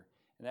counsel here,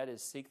 and that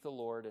is seek the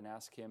Lord and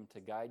ask Him to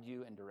guide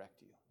you and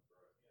direct you.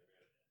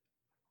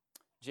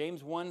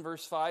 James 1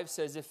 verse 5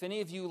 says, if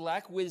any of you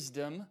lack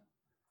wisdom,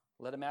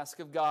 let him ask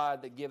of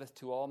God that giveth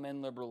to all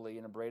men liberally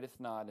and upbraideth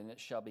not, and it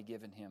shall be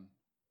given him.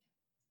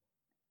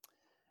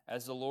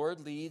 As the Lord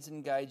leads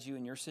and guides you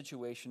in your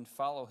situation,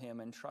 follow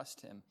Him and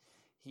trust Him.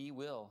 He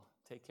will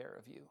take care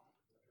of you.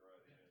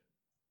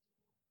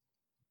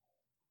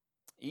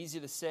 Easy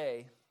to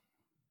say,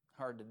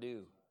 hard to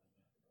do.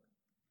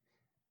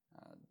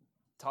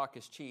 Talk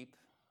is cheap.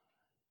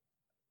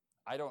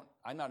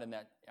 I'm not in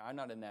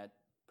that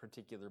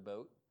particular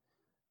boat.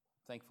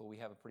 Thankful we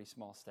have a pretty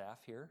small staff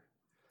here.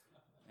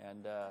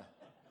 And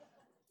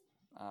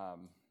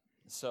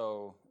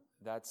so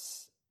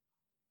that's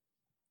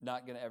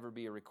not going to ever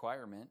be a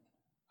requirement.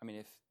 I mean,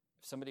 if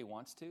somebody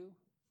wants to,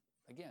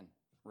 again,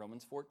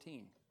 Romans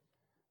 14,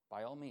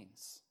 by all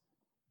means.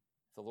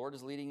 If the Lord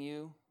is leading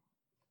you,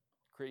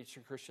 create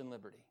your Christian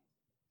liberty.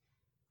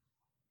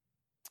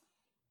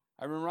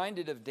 I'm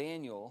reminded of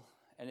Daniel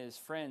and his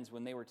friends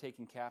when they were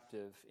taken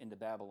captive into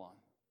Babylon.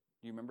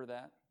 Do you remember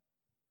that?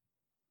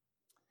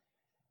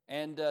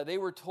 And they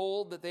were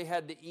told that they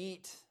had to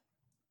eat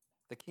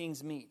the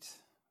king's meat.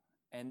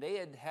 And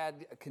they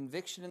had a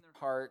conviction in their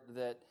heart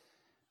that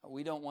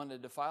we don't want to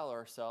defile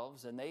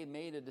ourselves. And they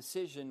made a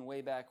decision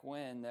way back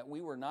when that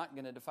we were not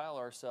going to defile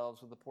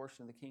ourselves with a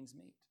portion of the king's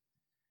meat.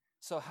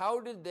 So how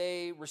did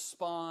they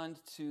respond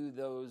to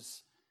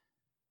those,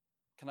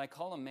 can I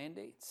call them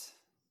mandates?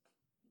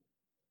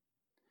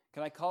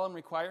 Can I call them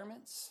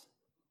requirements?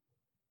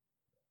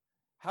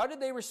 How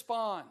did they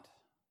respond?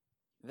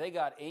 They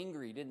got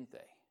angry, didn't they?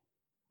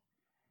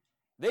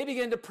 They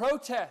began to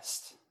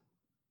protest.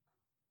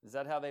 Is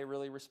that how they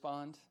really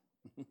respond?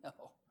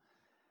 No.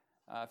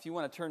 If you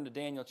want to turn to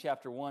Daniel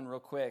chapter 1 real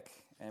quick,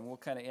 and we'll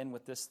kind of end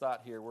with this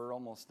thought here. We're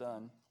almost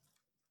done.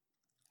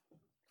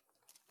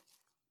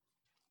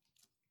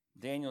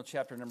 Daniel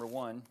chapter number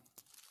 1.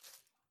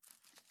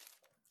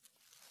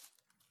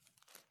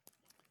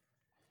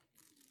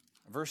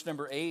 Verse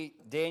number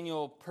 8,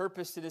 Daniel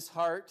purposed in his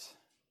heart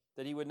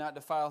that he would not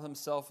defile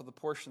himself with a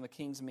portion of the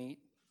king's meat,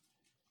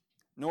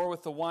 nor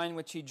with the wine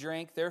which he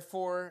drank.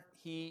 Therefore,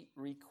 he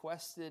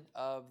requested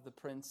of the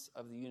prince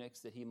of the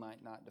eunuchs that he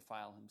might not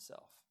defile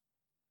himself.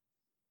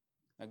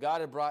 Now,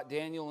 God had brought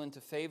Daniel into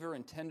favor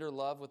and tender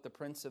love with the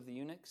prince of the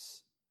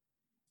eunuchs.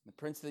 The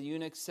prince of the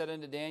eunuchs said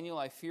unto Daniel,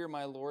 I fear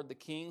my lord the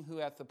king, who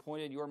hath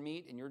appointed your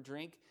meat and your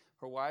drink,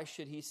 for why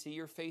should he see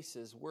your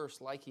faces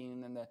worse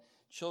liking than the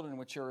children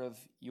which are of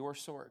your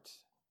sort?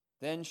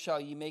 Then shall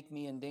ye make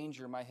me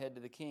endanger my head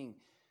to the king.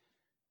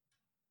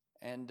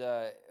 And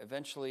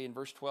eventually in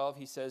verse 12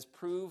 he says,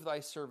 prove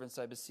thy servants,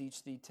 I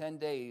beseech thee, 10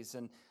 days,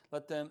 and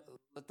let them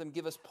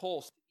give us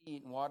pulse to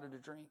eat and water to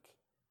drink.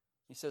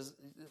 He says,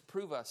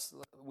 prove us.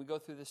 We go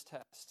through this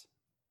test.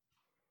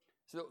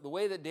 So the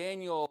way that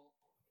Daniel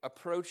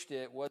approached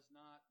it was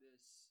not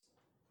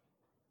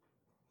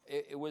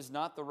this, it was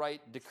not the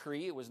right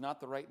decree, it was not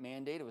the right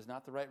mandate, it was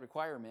not the right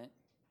requirement.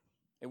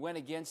 It went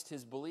against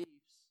his beliefs.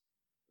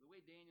 The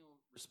way Daniel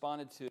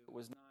responded to it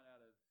was not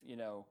out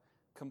of,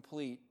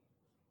 complete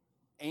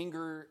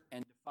anger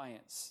and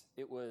defiance.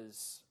 It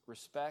was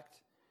respect,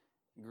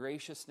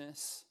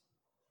 graciousness,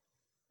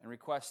 and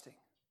requesting.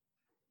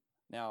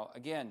 Now,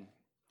 again,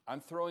 I'm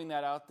throwing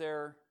that out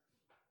there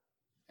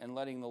and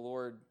letting the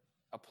Lord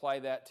apply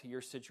that to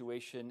your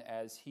situation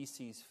as He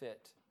sees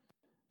fit.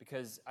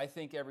 Because I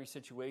think every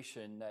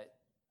situation that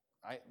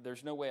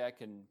there's no way I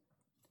can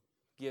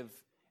give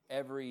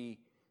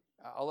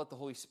I'll let the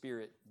Holy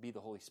Spirit be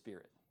the Holy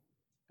Spirit,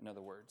 in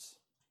other words.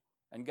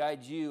 and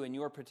guide you in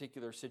your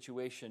particular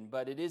situation.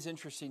 But it is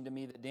interesting to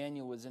me that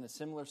Daniel was in a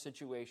similar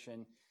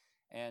situation,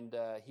 and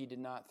he did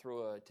not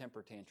throw a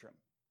temper tantrum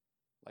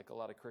like a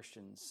lot of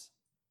Christians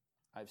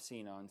I've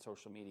seen on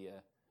social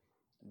media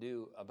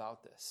do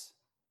about this.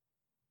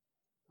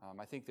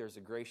 I think there's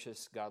a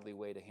gracious, godly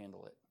way to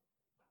handle it.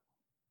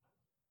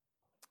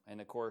 And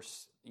of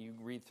course, you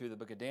read through the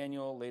book of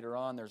Daniel. Later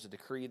on, there's a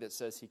decree that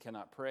says he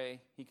cannot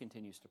pray. He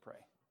continues to pray.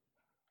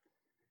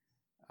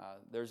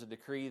 There's a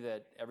decree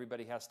that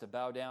everybody has to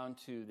bow down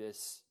to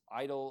this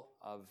idol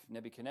of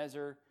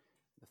Nebuchadnezzar.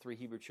 The 3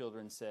 Hebrew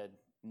children said,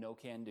 no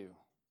can do.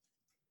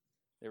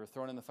 They were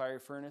thrown in the fiery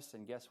furnace,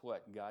 and guess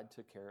what? God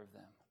took care of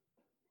them.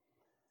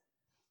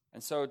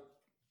 And so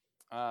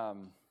I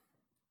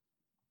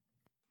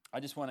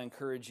just want to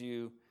encourage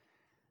you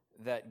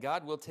that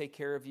God will take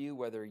care of you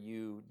whether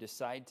you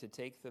decide to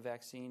take the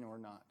vaccine or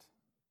not.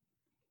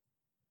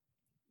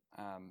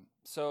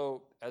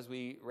 So as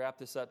we wrap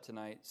this up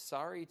tonight,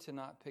 sorry to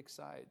not pick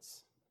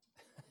sides.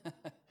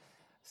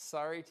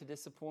 Sorry to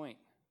disappoint.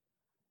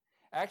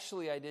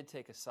 Actually, I did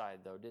take a side,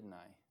 though, didn't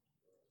I?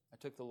 I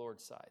took the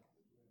Lord's side,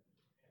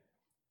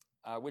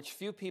 which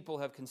few people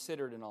have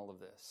considered in all of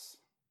this.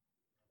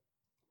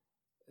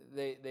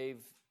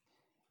 They've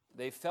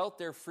felt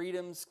their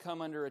freedoms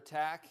come under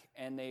attack,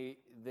 and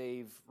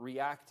they've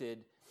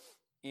reacted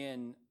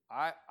in,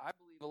 I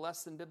believe, a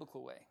less than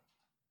biblical way.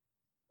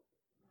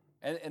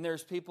 And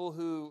there's people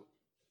who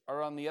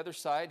are on the other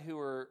side who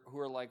are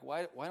like,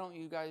 why don't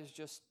you guys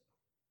just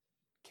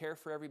care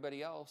for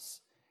everybody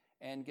else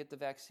and get the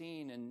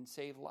vaccine and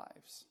save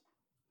lives?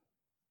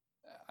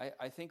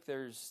 I think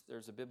there's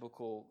a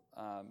biblical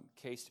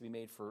case to be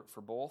made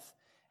for both,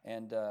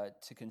 and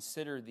to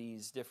consider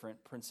these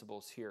different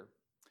principles here.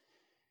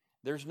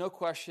 There's no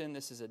question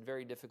this is a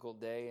very difficult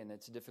day, and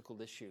it's a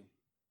difficult issue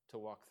to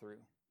walk through.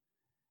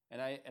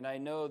 And I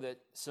know that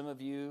some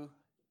of you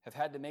have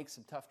had to make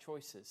some tough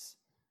choices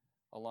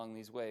along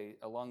these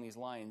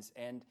lines,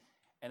 and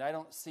I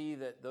don't see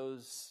that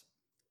those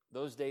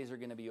days are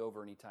going to be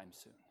over anytime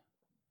soon.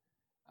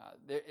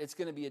 It's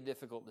going to be a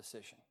difficult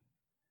decision.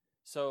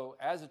 So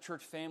as a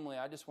church family,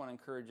 I just want to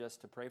encourage us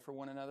to pray for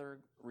one another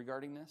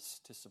regarding this,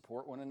 to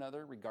support one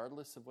another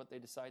regardless of what they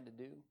decide to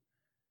do.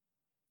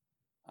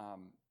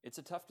 It's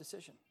a tough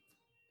decision.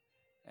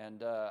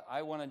 And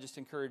I want to just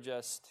encourage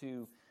us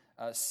to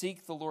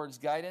seek the Lord's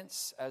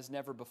guidance as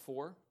never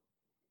before.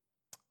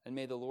 And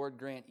may the Lord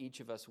grant each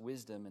of us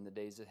wisdom in the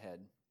days ahead.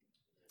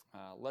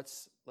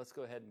 Let's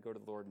go ahead and go to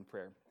the Lord in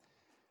prayer.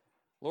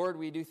 Lord,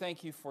 we do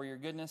thank you for your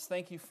goodness.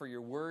 Thank you for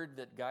your word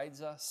that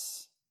guides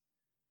us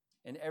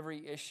in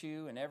every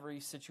issue and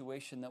every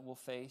situation that we'll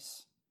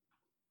face.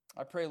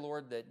 I pray,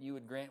 Lord, that you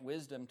would grant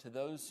wisdom to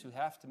those who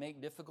have to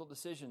make difficult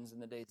decisions in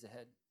the days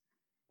ahead,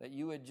 that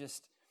you would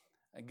just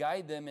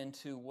guide them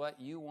into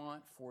what you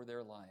want for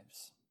their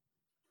lives.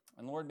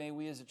 And Lord, may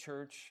we as a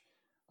church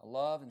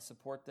love and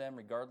support them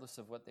regardless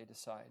of what they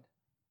decide.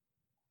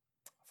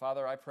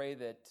 Father, I pray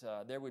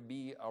that there would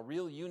be a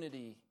real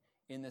unity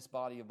in this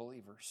body of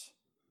believers.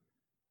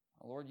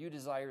 Lord, you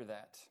desire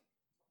that.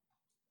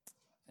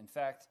 In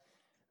fact,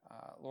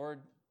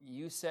 Lord,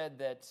 you said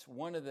that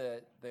one of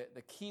the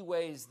key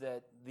ways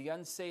that the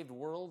unsaved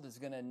world is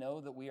going to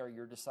know that we are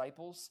your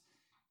disciples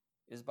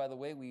is by the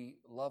way we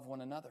love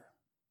one another.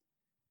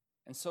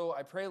 And so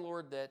I pray,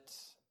 Lord, that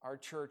our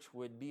church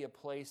would be a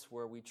place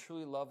where we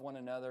truly love one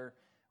another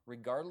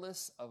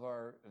regardless of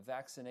our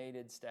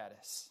vaccinated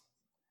status,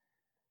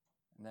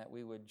 and that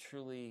we would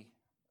truly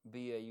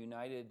be a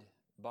united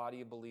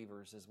body of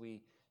believers as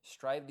we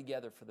strive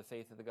together for the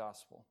faith of the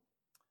gospel.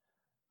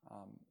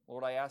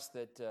 Lord, I ask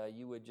that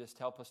you would just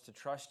help us to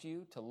trust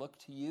you, to look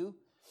to you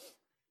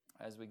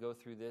as we go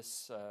through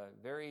this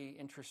very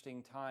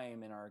interesting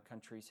time in our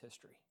country's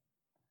history.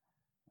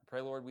 I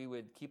pray, Lord, we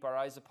would keep our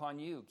eyes upon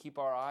you, keep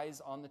our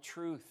eyes on the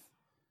truth,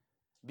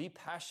 be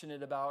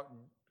passionate about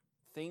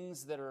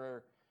things that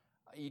are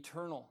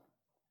eternal,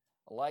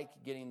 like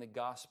getting the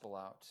gospel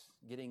out,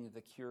 getting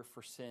the cure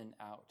for sin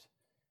out,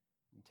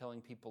 and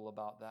telling people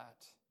about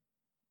that.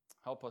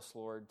 Help us,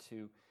 Lord,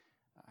 to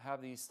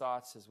have these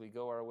thoughts as we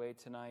go our way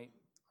tonight.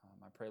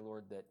 I pray,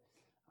 Lord, that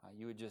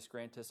you would just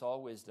grant us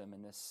all wisdom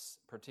in this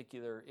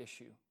particular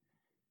issue,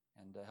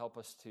 and help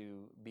us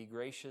to be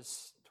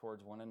gracious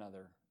towards one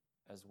another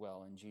as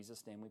well. In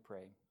Jesus' name we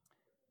pray.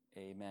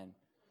 Amen.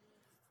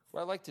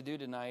 What I'd like to do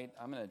tonight,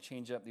 I'm going to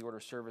change up the order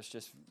of service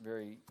just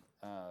very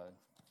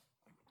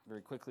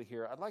quickly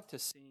here. I'd like to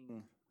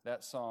sing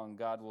that song,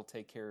 God Will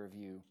Take Care of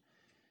You,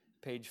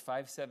 page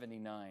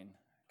 579.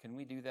 Can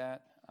we do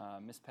that?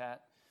 Miss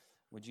Pat,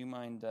 would you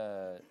mind,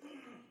 do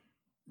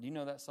you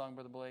know that song,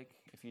 Brother Blake?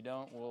 If you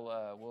don't,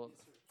 we'll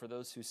for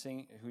those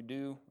who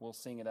do, we'll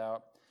sing it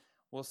out.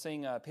 We'll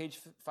sing page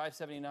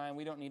 579.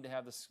 We don't need to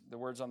have the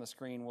words on the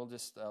screen. We'll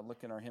just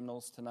look in our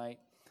hymnals tonight,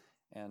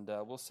 and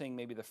we'll sing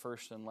maybe the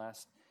first and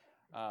last.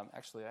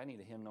 Actually, I need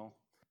a hymnal.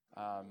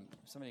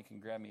 Somebody can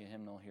grab me a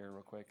hymnal here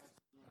real quick.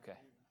 Okay.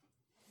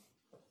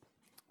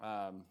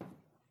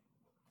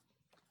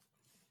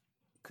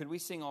 Could we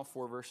sing all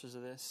 4 verses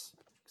of this?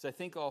 because I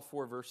think all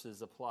 4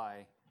 verses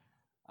apply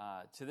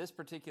to this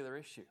particular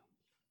issue.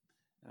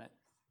 And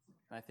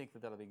I think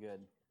that'll be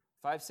good.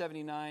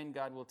 579,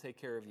 God will take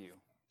care of you.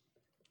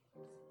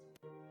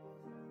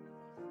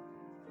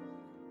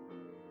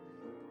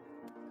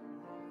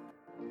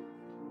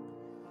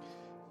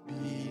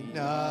 Be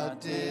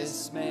not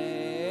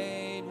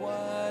dismayed,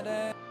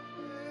 whatever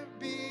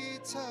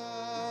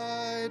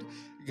betide,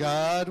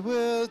 God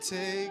will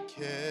take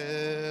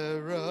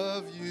care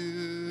of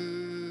you.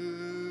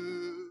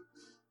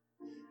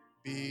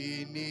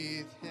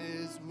 Beneath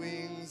his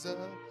wings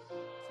of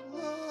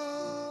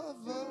love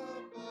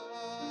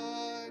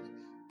abide,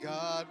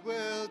 God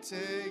will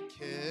take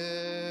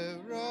care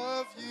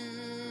of you.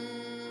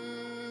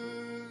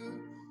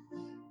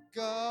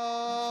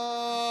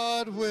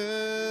 God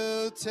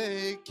will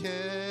take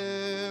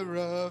care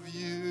of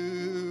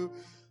you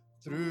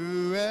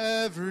through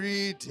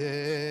every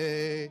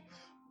day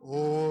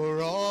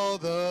or all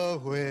the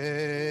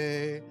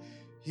way.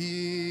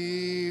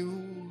 He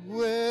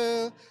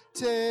will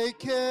take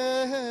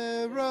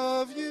care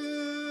of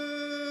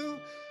you.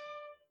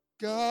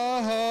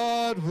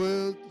 God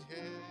will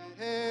take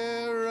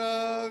care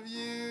of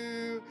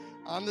you.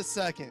 On the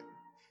second.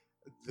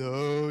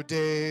 Though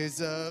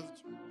days of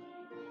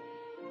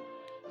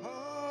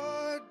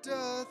heart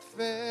doth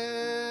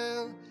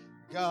fail,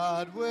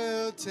 God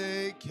will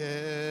take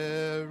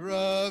care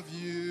of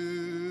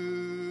you.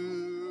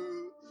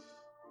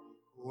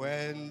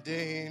 When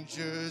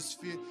dangers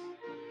fear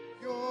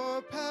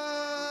your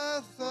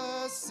path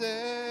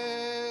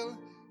assail,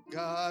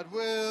 God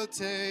will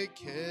take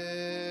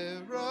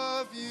care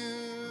of you.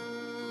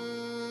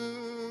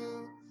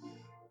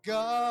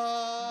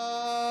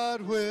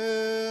 God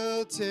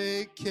will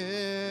take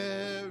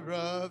care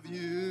of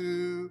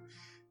you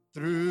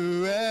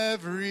through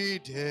every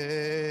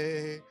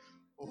day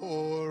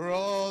or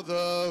all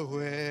the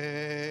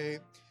way.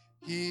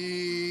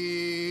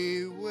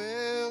 He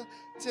will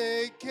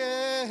take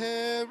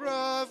care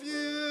of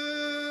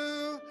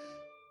you.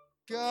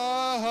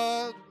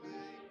 God will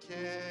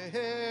take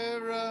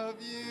care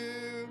of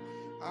you.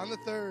 On the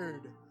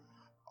third,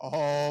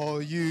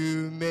 all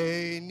you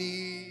may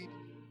need,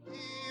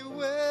 he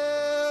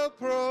will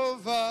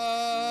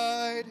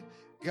provide.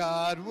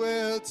 God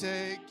will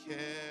take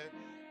care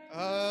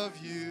of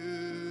you.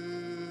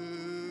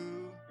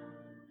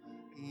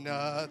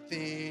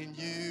 Nothing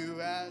you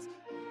ask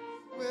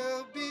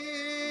will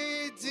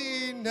be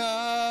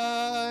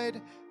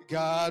denied.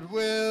 God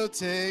will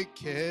take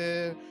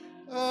care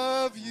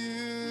of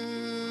you.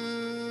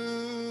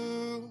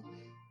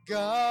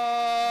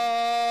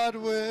 God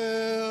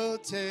will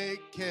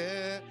take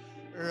care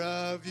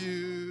of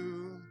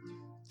you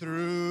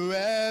through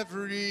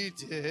every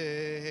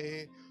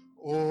day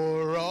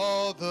or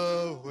all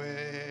the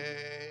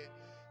way.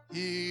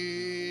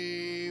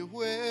 He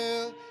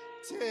will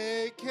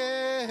take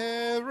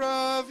care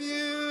of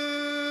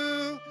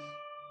you.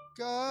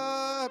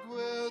 God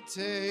will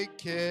take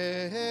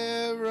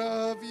care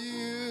of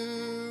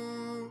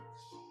you.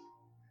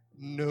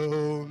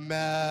 No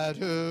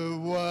matter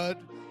what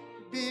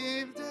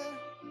be done,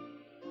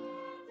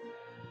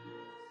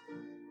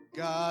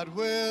 God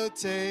will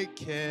take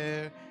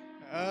care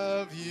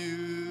of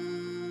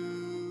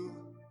you.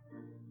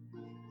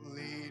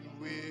 Lean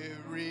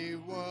weary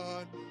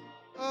one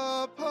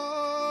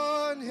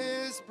upon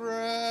his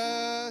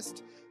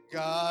breast,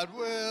 God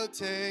will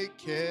take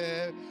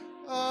care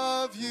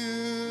of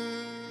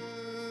you.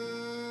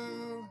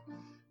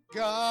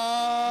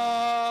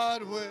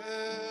 God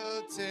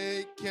will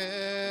take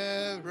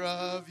care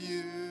of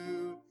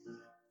you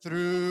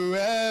through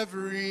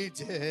every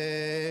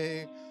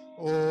day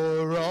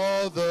or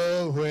all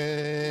the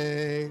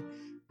way.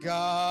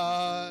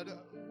 God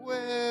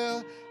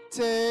will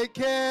take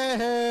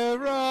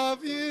care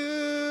of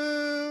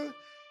you.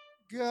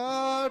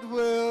 God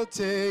will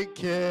take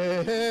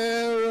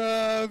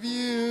care of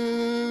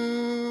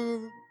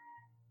you.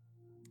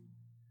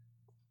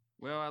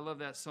 Well, I love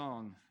that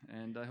song,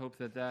 and I hope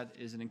that that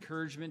is an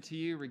encouragement to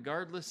you,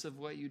 regardless of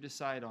what you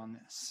decide on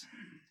this.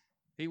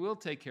 He will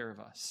take care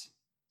of us.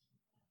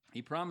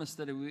 He promised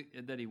that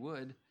he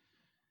would,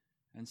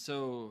 and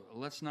so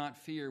let's not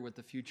fear what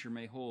the future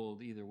may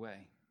hold either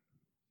way.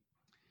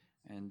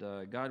 And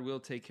God will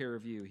take care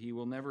of you. He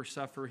will never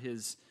suffer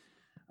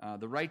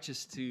the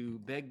righteous to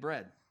beg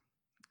bread,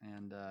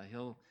 and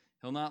he'll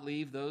not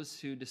leave those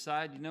who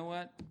decide, you know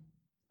what,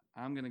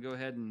 I'm going to go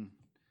ahead and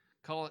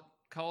call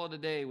it a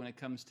day when it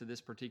comes to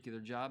this particular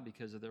job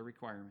because of their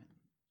requirement.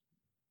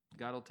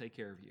 God will take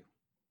care of you.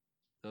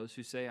 Those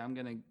who say, I'm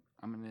gonna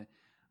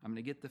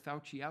get the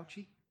Fauci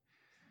ouchie,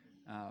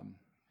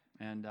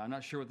 and I'm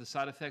not sure what the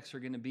side effects are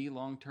going to be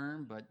long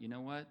term, but you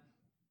know what?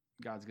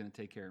 God's going to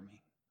take care of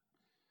me.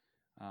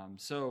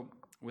 So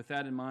with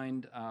that in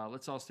mind,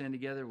 let's all stand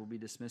together. We'll be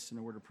dismissed in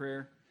a word of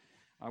prayer.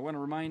 I want to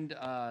remind,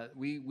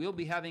 we will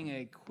be having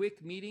a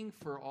quick meeting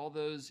for all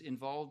those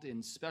involved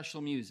in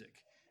special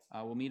music.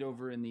 We'll meet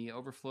over in the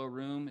overflow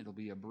room. It'll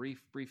be a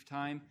brief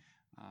time.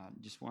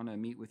 Just want to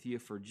meet with you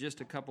for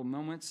just a couple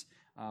moments.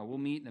 We'll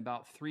meet in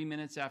about 3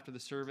 minutes after the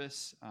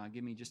service.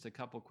 Give me just a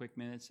couple quick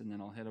minutes, and then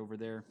I'll head over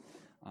there.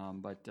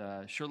 But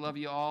sure love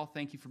you all.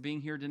 Thank you for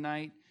being here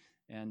tonight,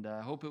 and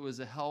I hope it was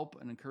a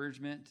help, an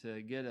encouragement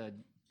to get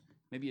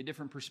maybe a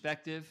different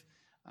perspective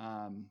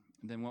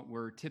than what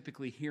we're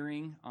typically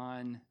hearing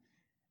on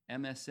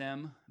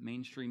MSM,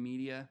 mainstream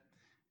media,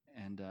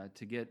 and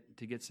to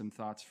get some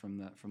thoughts from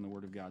the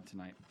Word of God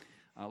tonight.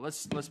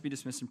 Let's be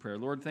dismissed in prayer.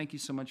 Lord, thank you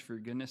so much for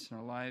your goodness in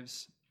our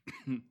lives.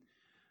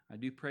 I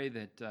do pray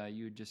that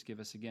you would just give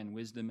us, again,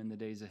 wisdom in the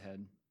days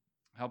ahead.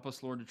 Help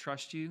us, Lord, to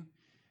trust you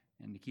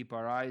and to keep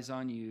our eyes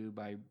on you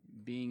by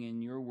being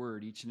in your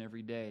word each and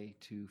every day,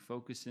 to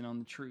focus in on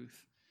the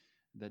truth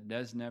that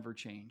does never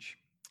change.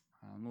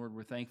 Lord,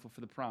 we're thankful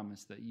for the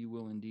promise that you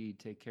will indeed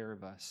take care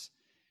of us,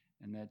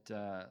 and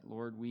that,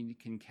 Lord, we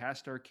can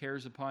cast our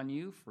cares upon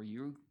you, for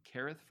you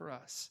careth for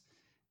us.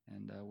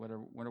 And what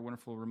a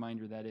wonderful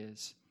reminder that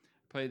is.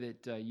 Pray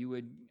that you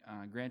would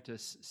grant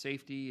us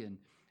safety and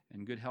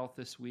good health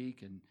this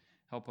week, and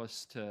help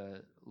us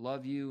to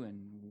love you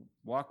and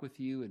walk with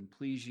you and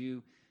please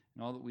you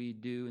in all that we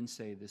do and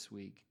say this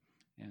week.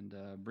 And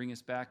bring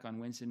us back on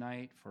Wednesday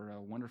night for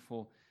a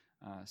wonderful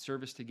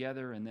service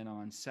together, and then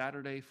on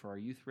Saturday for our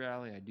youth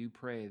rally. I do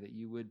pray that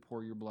you would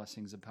pour your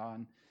blessings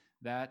upon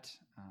that.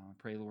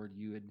 Pray, Lord,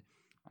 you would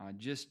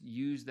just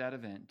use that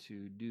event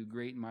to do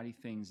great and mighty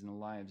things in the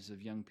lives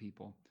of young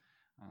people,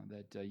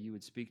 that you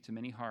would speak to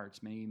many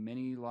hearts,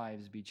 many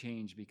lives be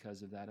changed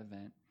because of that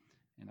event.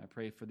 And I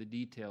pray for the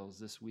details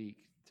this week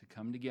to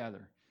come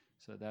together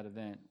so that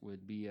event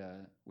would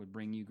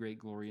bring you great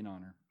glory and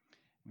honor.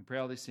 We pray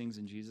all these things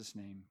in Jesus'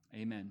 name.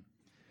 Amen.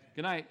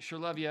 Good night. Sure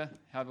love you.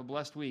 Have a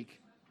blessed week.